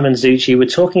with Simon Zutshi. We're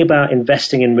talking about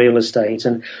investing in real estate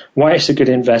and why it's a good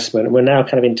investment. We're now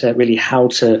kind of into really how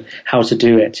to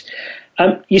do it.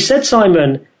 You said,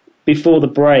 Simon, before the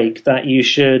break that you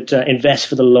should invest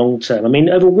for the long term. I mean,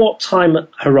 over what time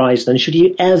horizon should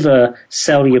you ever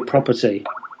sell your property?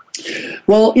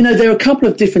 Well, there are a couple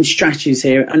of different strategies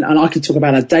here, and I could talk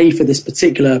about a day for this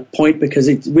particular point because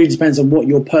it really depends on what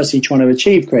you're personally trying to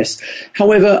achieve, Chris.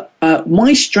 However,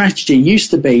 my strategy used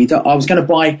to be that I was going to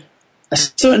buy a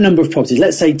certain number of properties,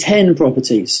 let's say 10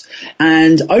 properties,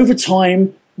 and over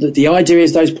time, the idea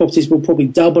is those properties will probably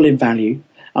double in value.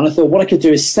 And I thought what I could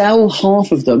do is sell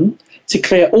half of them to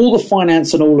clear all the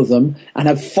finance on all of them and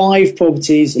have 5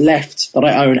 properties left that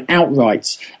I own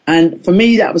outright. And for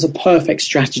me, that was a perfect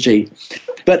strategy.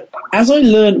 But as I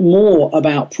learned more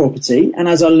about property and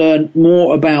as I learned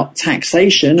more about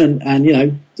taxation and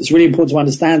it's really important to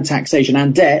understand taxation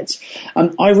and debt,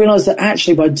 I realized that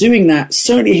actually by doing that,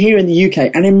 certainly here in the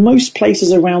UK and in most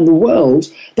places around the world,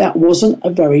 that wasn't a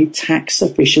very tax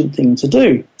efficient thing to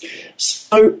do.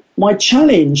 So my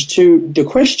challenge to the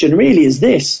question really is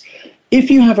this.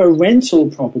 If you have a rental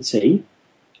property,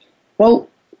 well,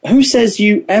 who says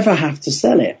you ever have to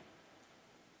sell it?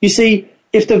 You see,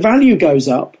 if the value goes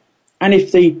up and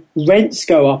if the rents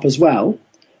go up as well,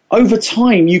 over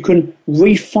time you can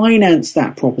refinance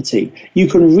that property. You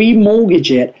can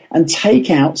remortgage it and take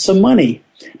out some money.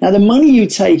 Now, the money you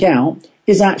take out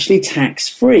is actually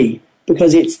tax-free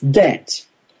because it's debt.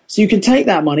 So you can take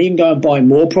that money and go and buy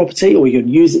more property, or you can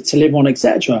use it to live on,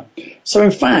 etc. So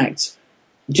in fact,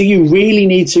 do you really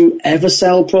need to ever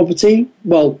sell property?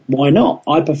 Well, why not?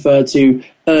 I prefer to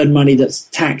earn money that's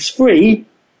tax-free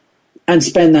and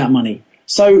spend that money.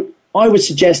 So I would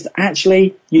suggest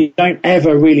actually you don't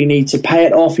ever really need to pay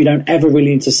it off. You don't ever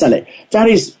really need to sell it. That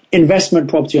is investment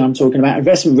property I'm talking about,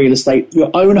 investment real estate.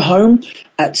 Your own home,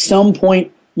 at some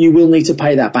point, you will need to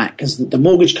pay that back, because the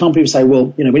mortgage company will say, well,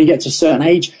 when you get to a certain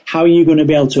age, how are you going to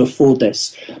be able to afford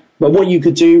this? But what you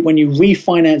could do when you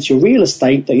refinance your real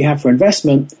estate that you have for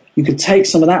investment, you could take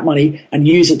some of that money and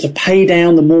use it to pay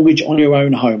down the mortgage on your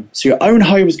own home. So your own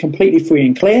home is completely free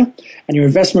and clear, and your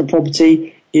investment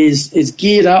property is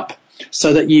geared up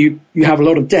so that you have a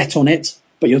lot of debt on it,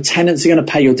 but your tenants are going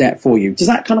to pay your debt for you. Does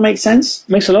that kind of make sense?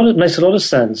 Makes a lot of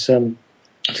sense.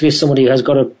 To be somebody who has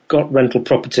got rental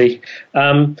property.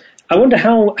 I wonder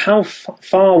how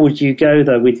far would you go,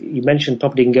 though? You mentioned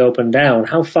property can go up and down.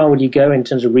 How far would you go in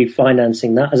terms of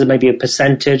refinancing that? As maybe a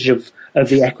percentage of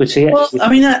the equity? Well, I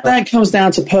mean that comes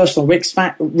down to personal risk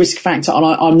factor. And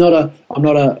I'm not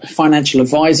a financial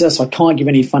advisor, so I can't give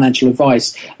any financial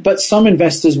advice. But some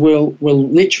investors will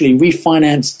literally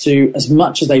refinance to as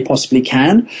much as they possibly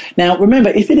can. Now,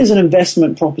 remember, if it is an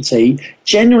investment property,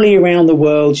 generally around the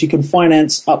world, you can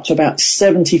finance up to about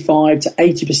 75 to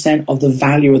 80% of the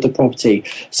value of the property.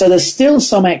 So there's still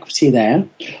some equity there.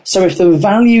 So if the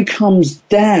value comes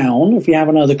down, if you have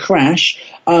another crash,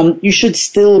 you should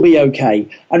still be okay.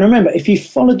 And remember, if you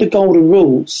followed the golden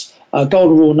rules,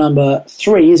 golden rule number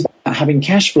 3 is about having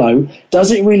cash flow.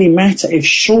 Does it really matter if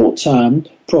short-term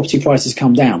property prices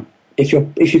come down? If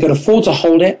you can afford to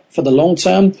hold it for the long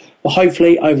term, well,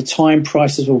 hopefully over time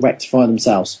prices will rectify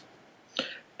themselves.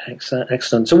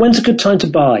 Excellent. So when's a good time to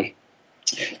buy?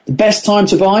 The best time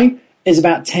to buy is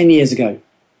about 10 years ago.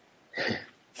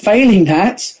 Failing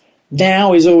that,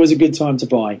 now is always a good time to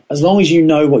buy, as long as you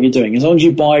know what you're doing, as long as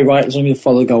you buy right, as long as you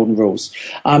follow the golden rules.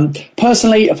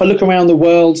 Personally, if I look around the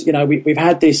world, we've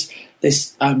had this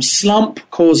slump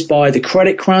caused by the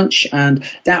credit crunch, and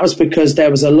that was because there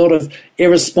was a lot of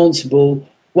irresponsible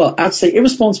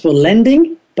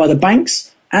lending by the banks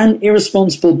and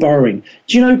irresponsible borrowing.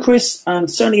 Do you know, Chris,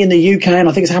 certainly in the UK, and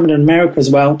I think it's happened in America as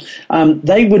well,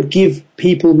 they would give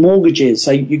people mortgages.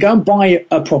 So you go and buy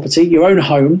a property, your own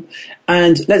home,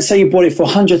 and let's say you bought it for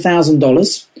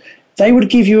 $100,000. They would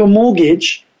give you a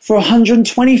mortgage for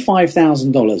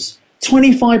 $125,000.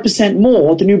 25%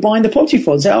 more than you're buying the property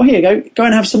for, and say, oh, here, go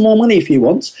and have some more money if you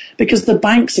want, because the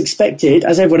banks expected,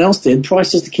 as everyone else did,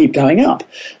 prices to keep going up.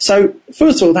 So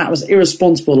first of all, that was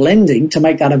irresponsible lending to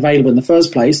make that available in the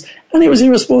first place, and it was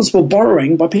irresponsible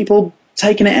borrowing by people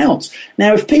taking it out.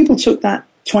 Now, if people took that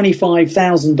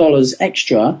 $25,000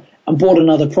 extra and bought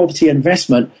another property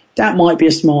investment, that might be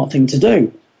a smart thing to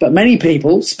do. But many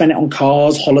people spend it on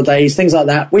cars, holidays, things like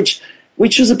that, which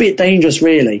was a bit dangerous,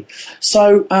 really.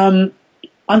 So,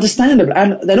 understandable.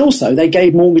 And then also they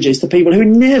gave mortgages to people who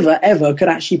never, ever could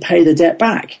actually pay the debt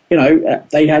back.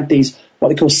 They had these, what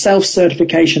they call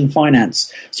self-certification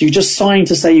finance. So you just signed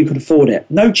to say you could afford it.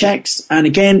 No checks. And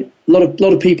again, a lot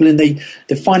of people in the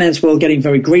finance world getting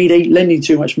very greedy, lending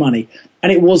too much money.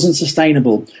 And it wasn't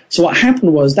sustainable. So what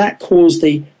happened was that caused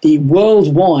the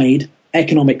worldwide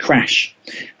economic crash.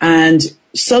 And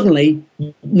suddenly,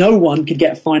 no one could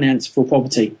get finance for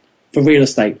property, for real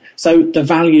estate. So the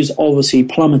values obviously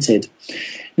plummeted.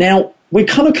 Now, we're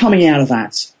kind of coming out of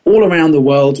that. All around the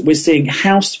world, we're seeing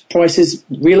house prices,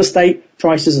 real estate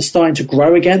prices are starting to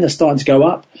grow again. They're starting to go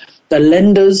up. The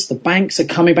lenders, the banks are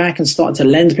coming back and starting to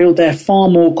lend to people. They're far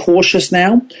more cautious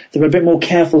now. They're a bit more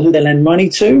careful who they lend money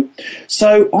to.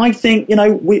 So I think,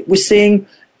 we're seeing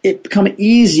it become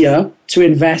easier to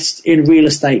invest in real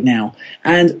estate now.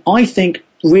 And I think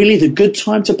really the good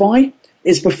time to buy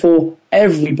is before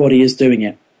everybody is doing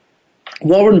it.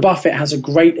 Warren Buffett has a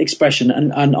great expression,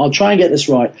 and I'll try and get this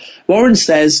right. Warren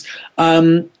says,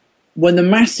 when the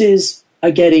masses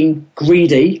are getting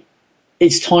greedy,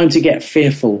 it's time to get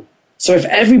fearful. So if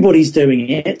everybody's doing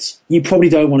it, you probably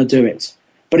don't want to do it.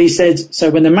 But he said,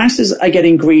 so when the masses are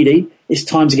getting greedy, it's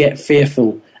time to get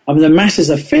fearful. And when the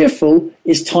masses are fearful,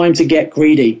 it's time to get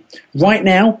greedy. Right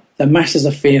now, the masses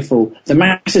are fearful. The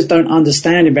masses don't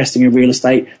understand investing in real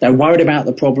estate. They're worried about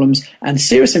the problems. And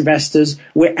serious investors,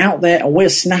 we're out there and we're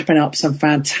snapping up some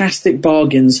fantastic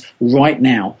bargains right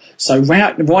now. So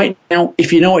right now,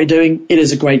 if you know what you're doing, it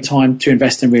is a great time to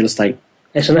invest in real estate.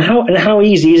 Yes, and how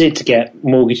easy is it to get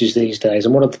mortgages these days,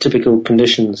 and what are the typical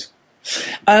conditions?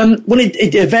 Well,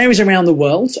 it varies around the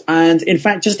world, and in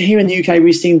fact, just here in the UK,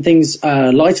 we've seen things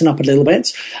lighten up a little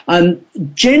bit.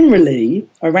 Generally,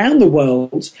 around the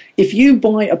world, if you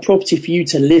buy a property for you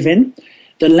to live in,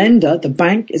 the lender, the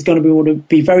bank, is going to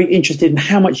be very interested in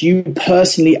how much you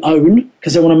personally own,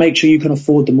 because they want to make sure you can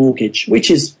afford the mortgage,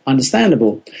 which is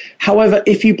understandable. However,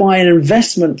 if you buy an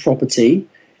investment property,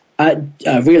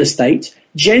 real estate,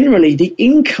 generally the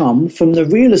income from the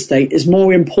real estate is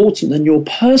more important than your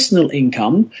personal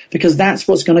income, because that's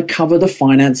what's going to cover the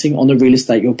financing on the real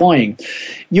estate you're buying.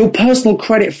 Your personal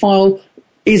credit file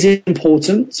is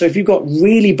important. So if you've got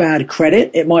really bad credit,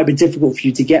 it might be difficult for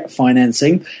you to get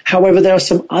financing. However, there are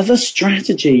some other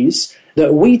strategies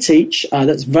that we teach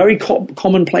that's very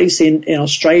commonplace in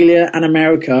Australia and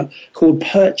America, called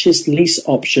purchase lease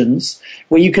options,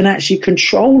 where you can actually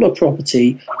control a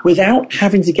property without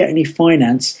having to get any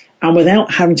finance and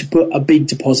without having to put a big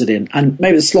deposit in. And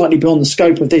maybe it's slightly beyond the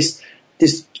scope of this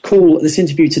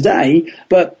interview today.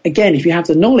 But again, if you have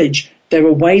the knowledge, there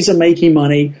are ways of making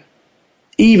money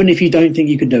even if you don't think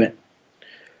you can do it.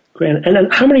 Great. And then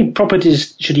how many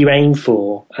properties should you aim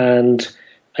for? And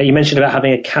you mentioned about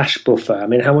having a cash buffer. I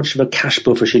mean, how much of a cash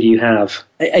buffer should you have?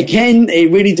 Again,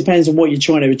 it really depends on what you're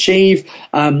trying to achieve.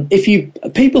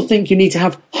 People think you need to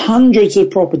have hundreds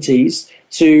of properties,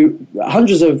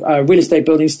 hundreds of real estate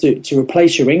buildings to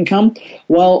replace your income.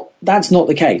 Well, that's not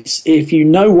the case. If you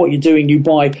know what you're doing, you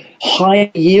buy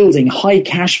high yielding, high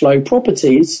cash flow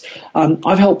properties.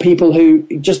 I've helped people who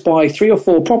just buy 3 or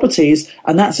 4 properties,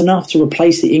 and that's enough to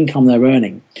replace the income they're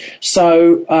earning.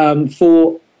 So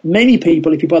for many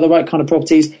people, if you buy the right kind of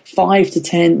properties, 5 to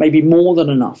 10, maybe more than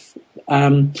enough.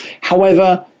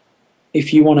 However,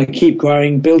 if you want to keep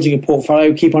growing, building a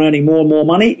portfolio, keep on earning more and more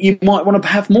money, you might want to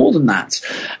have more than that.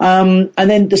 And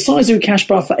then the size of your cash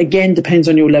buffer, again, depends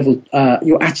on your level,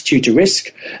 your attitude to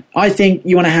risk. I think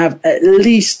you want to have at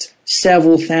least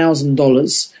several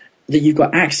 $1,000s that you've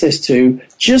got access to,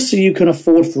 just so you can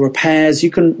afford for repairs.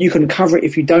 You can cover it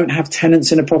if you don't have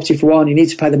tenants in a property for a while and you need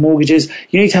to pay the mortgages.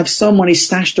 You need to have some money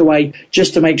stashed away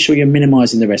just to make sure you're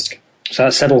minimizing the risk. So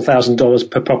that's several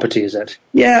 $1,000s per property, is it?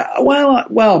 Yeah,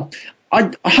 well,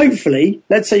 hopefully,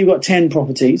 let's say you've got 10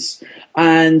 properties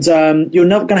and you're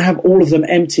not going to have all of them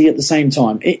empty at the same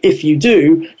time. If you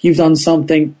do, you've done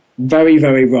something very,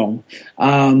 very wrong.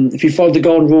 If you follow the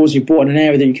golden rules, you bought in an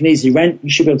area that you can easily rent, you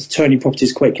should be able to turn your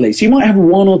properties quickly. So you might have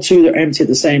 1 or 2 that are empty at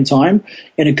the same time.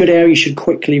 In a good area, you should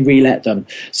quickly re-let them.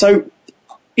 So,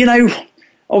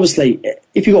 obviously,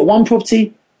 if you've got 1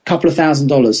 property, couple of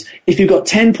 $1,000s. If you've got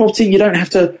 10 property, you don't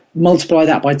have to multiply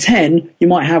that by 10. You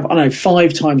might have,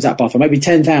 5 times that buffer, maybe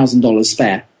 $10,000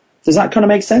 spare. Does that kind of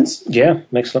make sense? Yeah,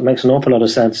 makes an awful lot of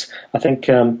sense. I think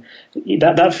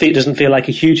that fee doesn't feel like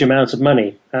a huge amount of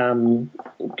money,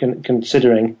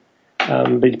 considering.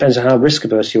 But it depends on how risk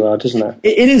averse you are, doesn't it?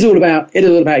 It is all about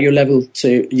your level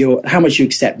to how much you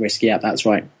accept risk. Yeah, that's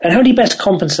right. And how do you best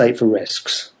compensate for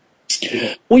risks?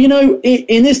 Well,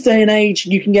 in this day and age,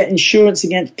 you can get insurance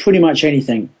against pretty much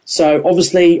anything. So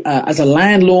obviously, as a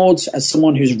landlord, as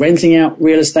someone who's renting out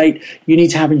real estate, you need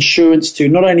to have insurance to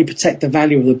not only protect the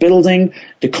value of the building,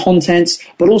 the contents,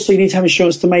 but also you need to have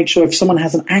insurance to make sure if someone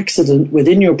has an accident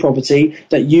within your property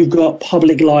that you've got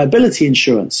public liability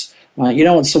insurance. You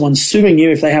don't want someone suing you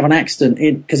if they have an accident,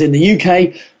 because in the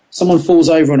UK, someone falls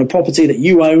over on a property that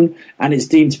you own and it's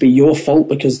deemed to be your fault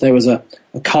because there was a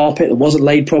carpet that wasn't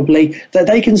laid properly, that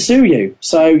they can sue you.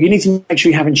 So you need to make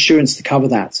sure you have insurance to cover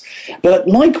that. But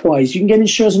likewise, you can get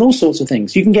insurance on all sorts of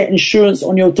things. You can get insurance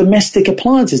on your domestic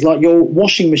appliances, like your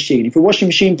washing machine. If your washing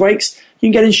machine breaks, you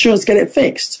can get insurance to get it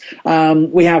fixed.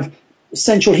 We have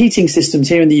central heating systems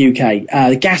here in the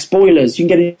UK, gas boilers, you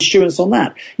can get insurance on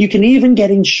that. You can even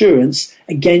get insurance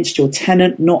against your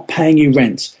tenant not paying you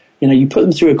rent. You put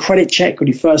them through a credit check when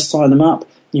you first sign them up,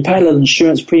 you pay a little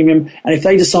insurance premium, and if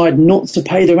they decide not to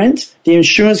pay the rent, the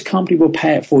insurance company will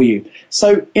pay it for you.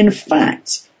 So, in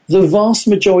fact, the vast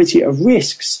majority of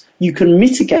risks, you can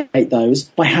mitigate those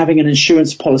by having an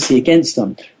insurance policy against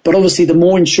them. But obviously, the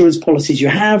more insurance policies you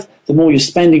have, the more you're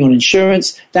spending on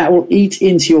insurance, that will eat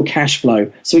into your cash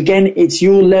flow. So again, it's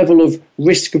your level of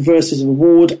risk versus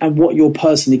reward and what you're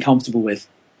personally comfortable with.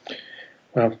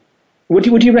 Well,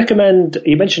 would you recommend,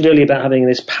 you mentioned earlier about having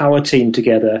this power team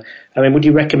together. I mean, would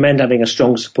you recommend having a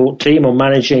strong support team or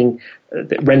managing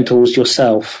rentals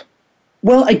yourself?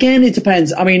 Well, again, it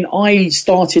depends. I mean, I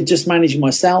started just managing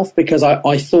myself because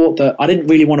I thought that I didn't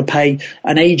really want to pay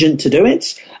an agent to do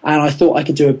it, and I thought I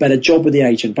could do a better job with the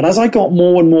agent. But as I got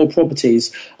more and more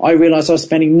properties, I realized I was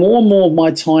spending more and more of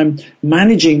my time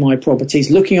managing my properties,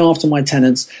 looking after my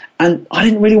tenants, and I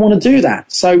didn't really want to do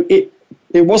that. So it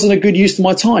wasn't a good use of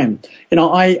my time.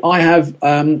 I have,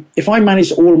 if I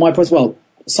managed all of my properties, well,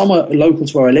 some are local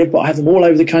to where I live, but I have them all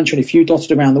over the country and a few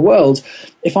dotted around the world.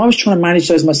 If I was trying to manage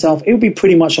those myself, it would be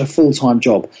pretty much a full-time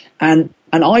job. And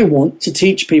I want to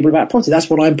teach people about property. That's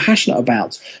what I'm passionate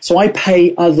about. So I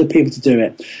pay other people to do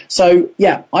it. So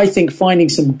yeah, I think finding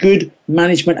some good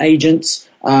management agents,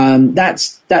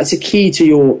 that's a key to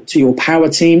your power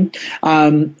team.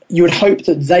 You would hope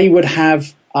that they would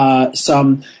have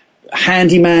some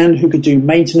handyman who could do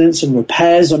maintenance and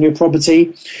repairs on your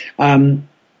property.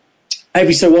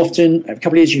 Every so often, a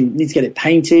couple of years, you need to get it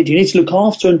painted. You need to look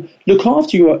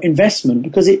after your investment,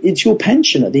 because it's your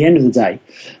pension at the end of the day.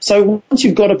 So once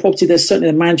you've got a property, there's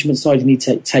certainly the management side you need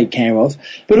to take care of.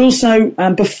 But also,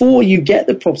 before you get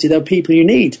the property, there are people you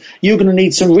need. You're going to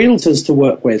need some realtors to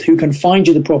work with who can find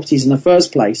you the properties in the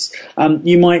first place.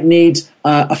 You might need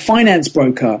a finance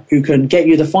broker who can get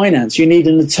you the finance. You need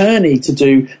an attorney to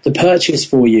do the purchase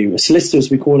for you, a solicitor as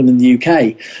we call them in the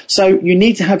UK. So you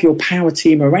need to have your power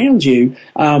team around you.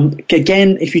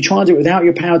 Again, if you try to do it without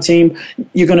your power team,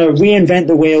 you're going to reinvent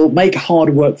the wheel, make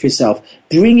hard work for yourself.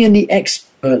 Bring in the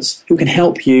experts who can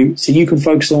help you so you can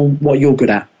focus on what you're good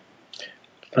at.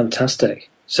 Fantastic.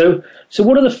 So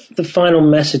what are the final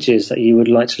messages that you would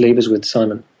like to leave us with,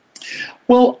 Simon?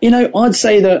 Well, I'd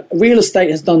say that real estate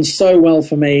has done so well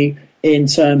for me in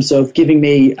terms of giving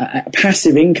me a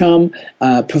passive income,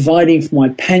 providing for my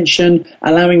pension,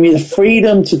 allowing me the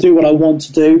freedom to do what I want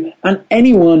to do. And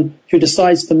anyone who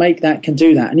decides to make that can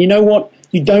do that. And you know what?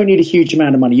 You don't need a huge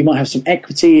amount of money. You might have some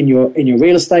equity in your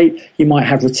real estate. You might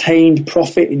have retained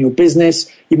profit in your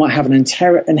business. You might have an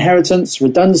inheritance,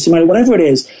 redundancy money, whatever it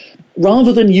is.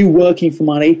 Rather than you working for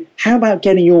money, how about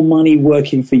getting your money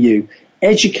working for you?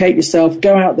 Educate yourself,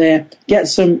 go out there, get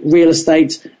some real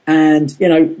estate, and,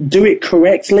 do it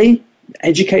correctly.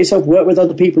 Educate yourself, work with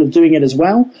other people who are doing it as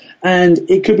well. And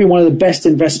it could be one of the best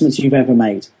investments you've ever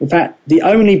made. In fact, the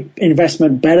only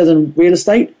investment better than real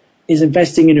estate is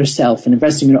investing in yourself and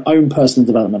investing in your own personal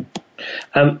development.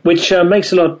 Which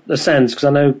makes a lot of sense, because I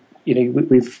know,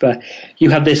 you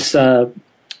have this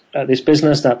this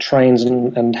business that trains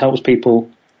and helps people,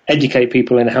 educate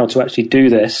people in how to actually do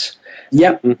this.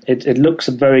 Yep. It looks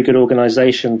a very good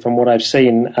organisation from what I've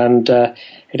seen, and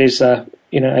it is a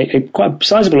quite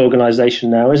sizable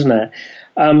organisation now, isn't it?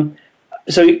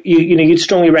 So you'd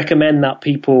strongly recommend that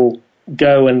people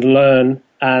go and learn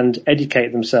and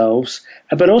educate themselves.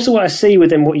 But also, what I see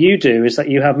within what you do is that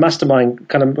you have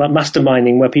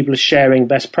masterminding where people are sharing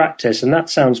best practice, and that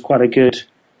sounds quite a good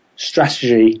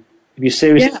strategy. If you're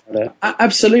serious about it.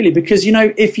 Absolutely, because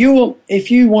if you want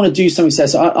to do something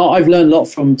successful, I've learned a lot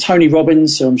from Tony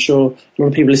Robbins, so I'm sure a lot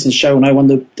of people listening to the show know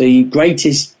one of the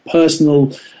greatest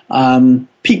personal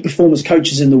peak performance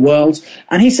coaches in the world.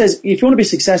 And he says, if you want to be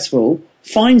successful,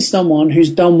 find someone who's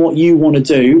done what you want to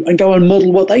do and go and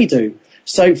model what they do.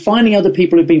 So finding other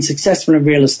people who've been successful in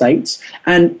real estate,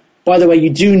 and by the way, you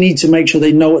do need to make sure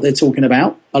they know what they're talking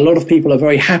about. A lot of people are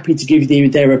very happy to give you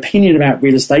their opinion about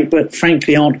real estate, but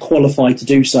frankly aren't qualified to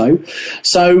do so.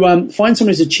 So find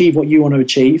someone who's achieved what you want to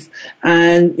achieve,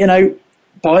 and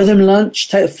buy them lunch,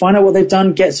 find out what they've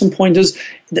done, get some pointers.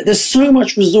 There's so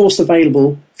much resource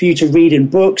available for you to read in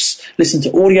books, listen to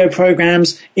audio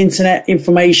programs, internet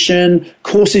information,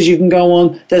 courses you can go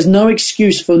on. There's no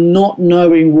excuse for not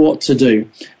knowing what to do.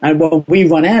 And when we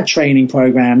run our training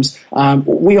programs,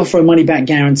 we offer a money-back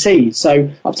guarantee. So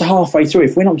up to halfway through,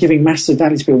 if we're not giving massive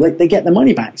value to people, they get their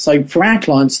money back. So for our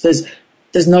clients, there's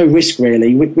no risk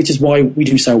really, which is why we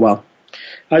do so well.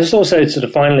 I just also sort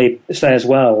of finally say as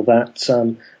well that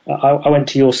I went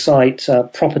to your site,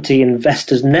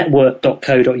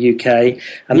 propertyinvestorsnetwork.co.uk,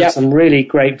 and there's some really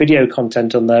great video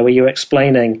content on there where you're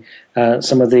explaining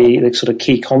some of the sort of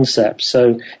key concepts.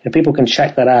 So people can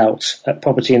check that out at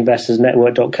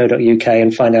propertyinvestorsnetwork.co.uk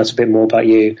and find out a bit more about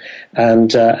you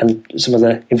and some of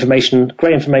the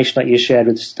great information that you shared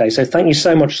with us today. So thank you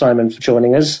so much, Simon, for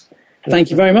joining us. Thank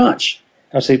you very much.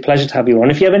 Absolute pleasure to have you on.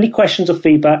 If you have any questions or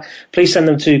feedback, please send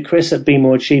them to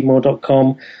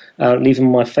chris@bemoreachievemore.com. Leave them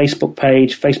on my Facebook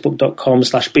page,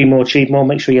 facebook.com/bemoreachievemore.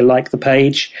 Make sure you like the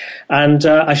page. And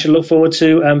I shall look forward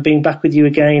to being back with you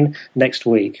again next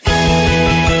week.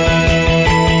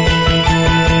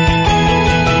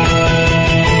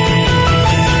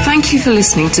 Thank you for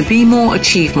listening to Be More,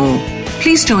 Achieve More.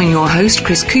 Please join your host,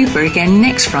 Chris Cooper, again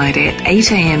next Friday at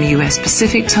 8 a.m. US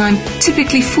Pacific Time,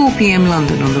 typically 4 p.m.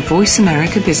 London on the Voice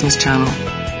America Business Channel.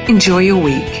 Enjoy your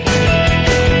week.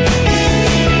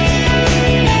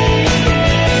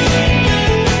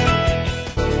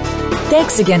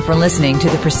 Thanks again for listening to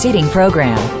the preceding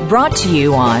program, brought to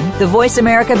you on the Voice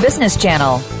America Business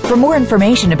Channel. For more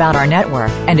information about our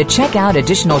network and to check out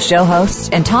additional show hosts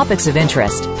and topics of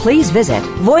interest, please visit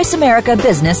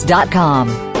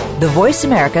voiceamericabusiness.com. The Voice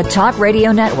America Talk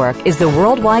Radio Network is the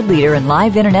worldwide leader in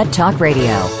live Internet talk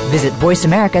radio. Visit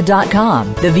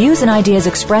voiceamerica.com. The views and ideas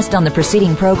expressed on the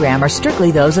preceding program are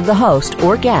strictly those of the host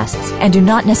or guests and do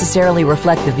not necessarily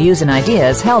reflect the views and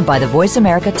ideas held by the Voice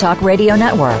America Talk Radio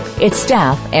Network, its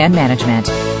staff, and management.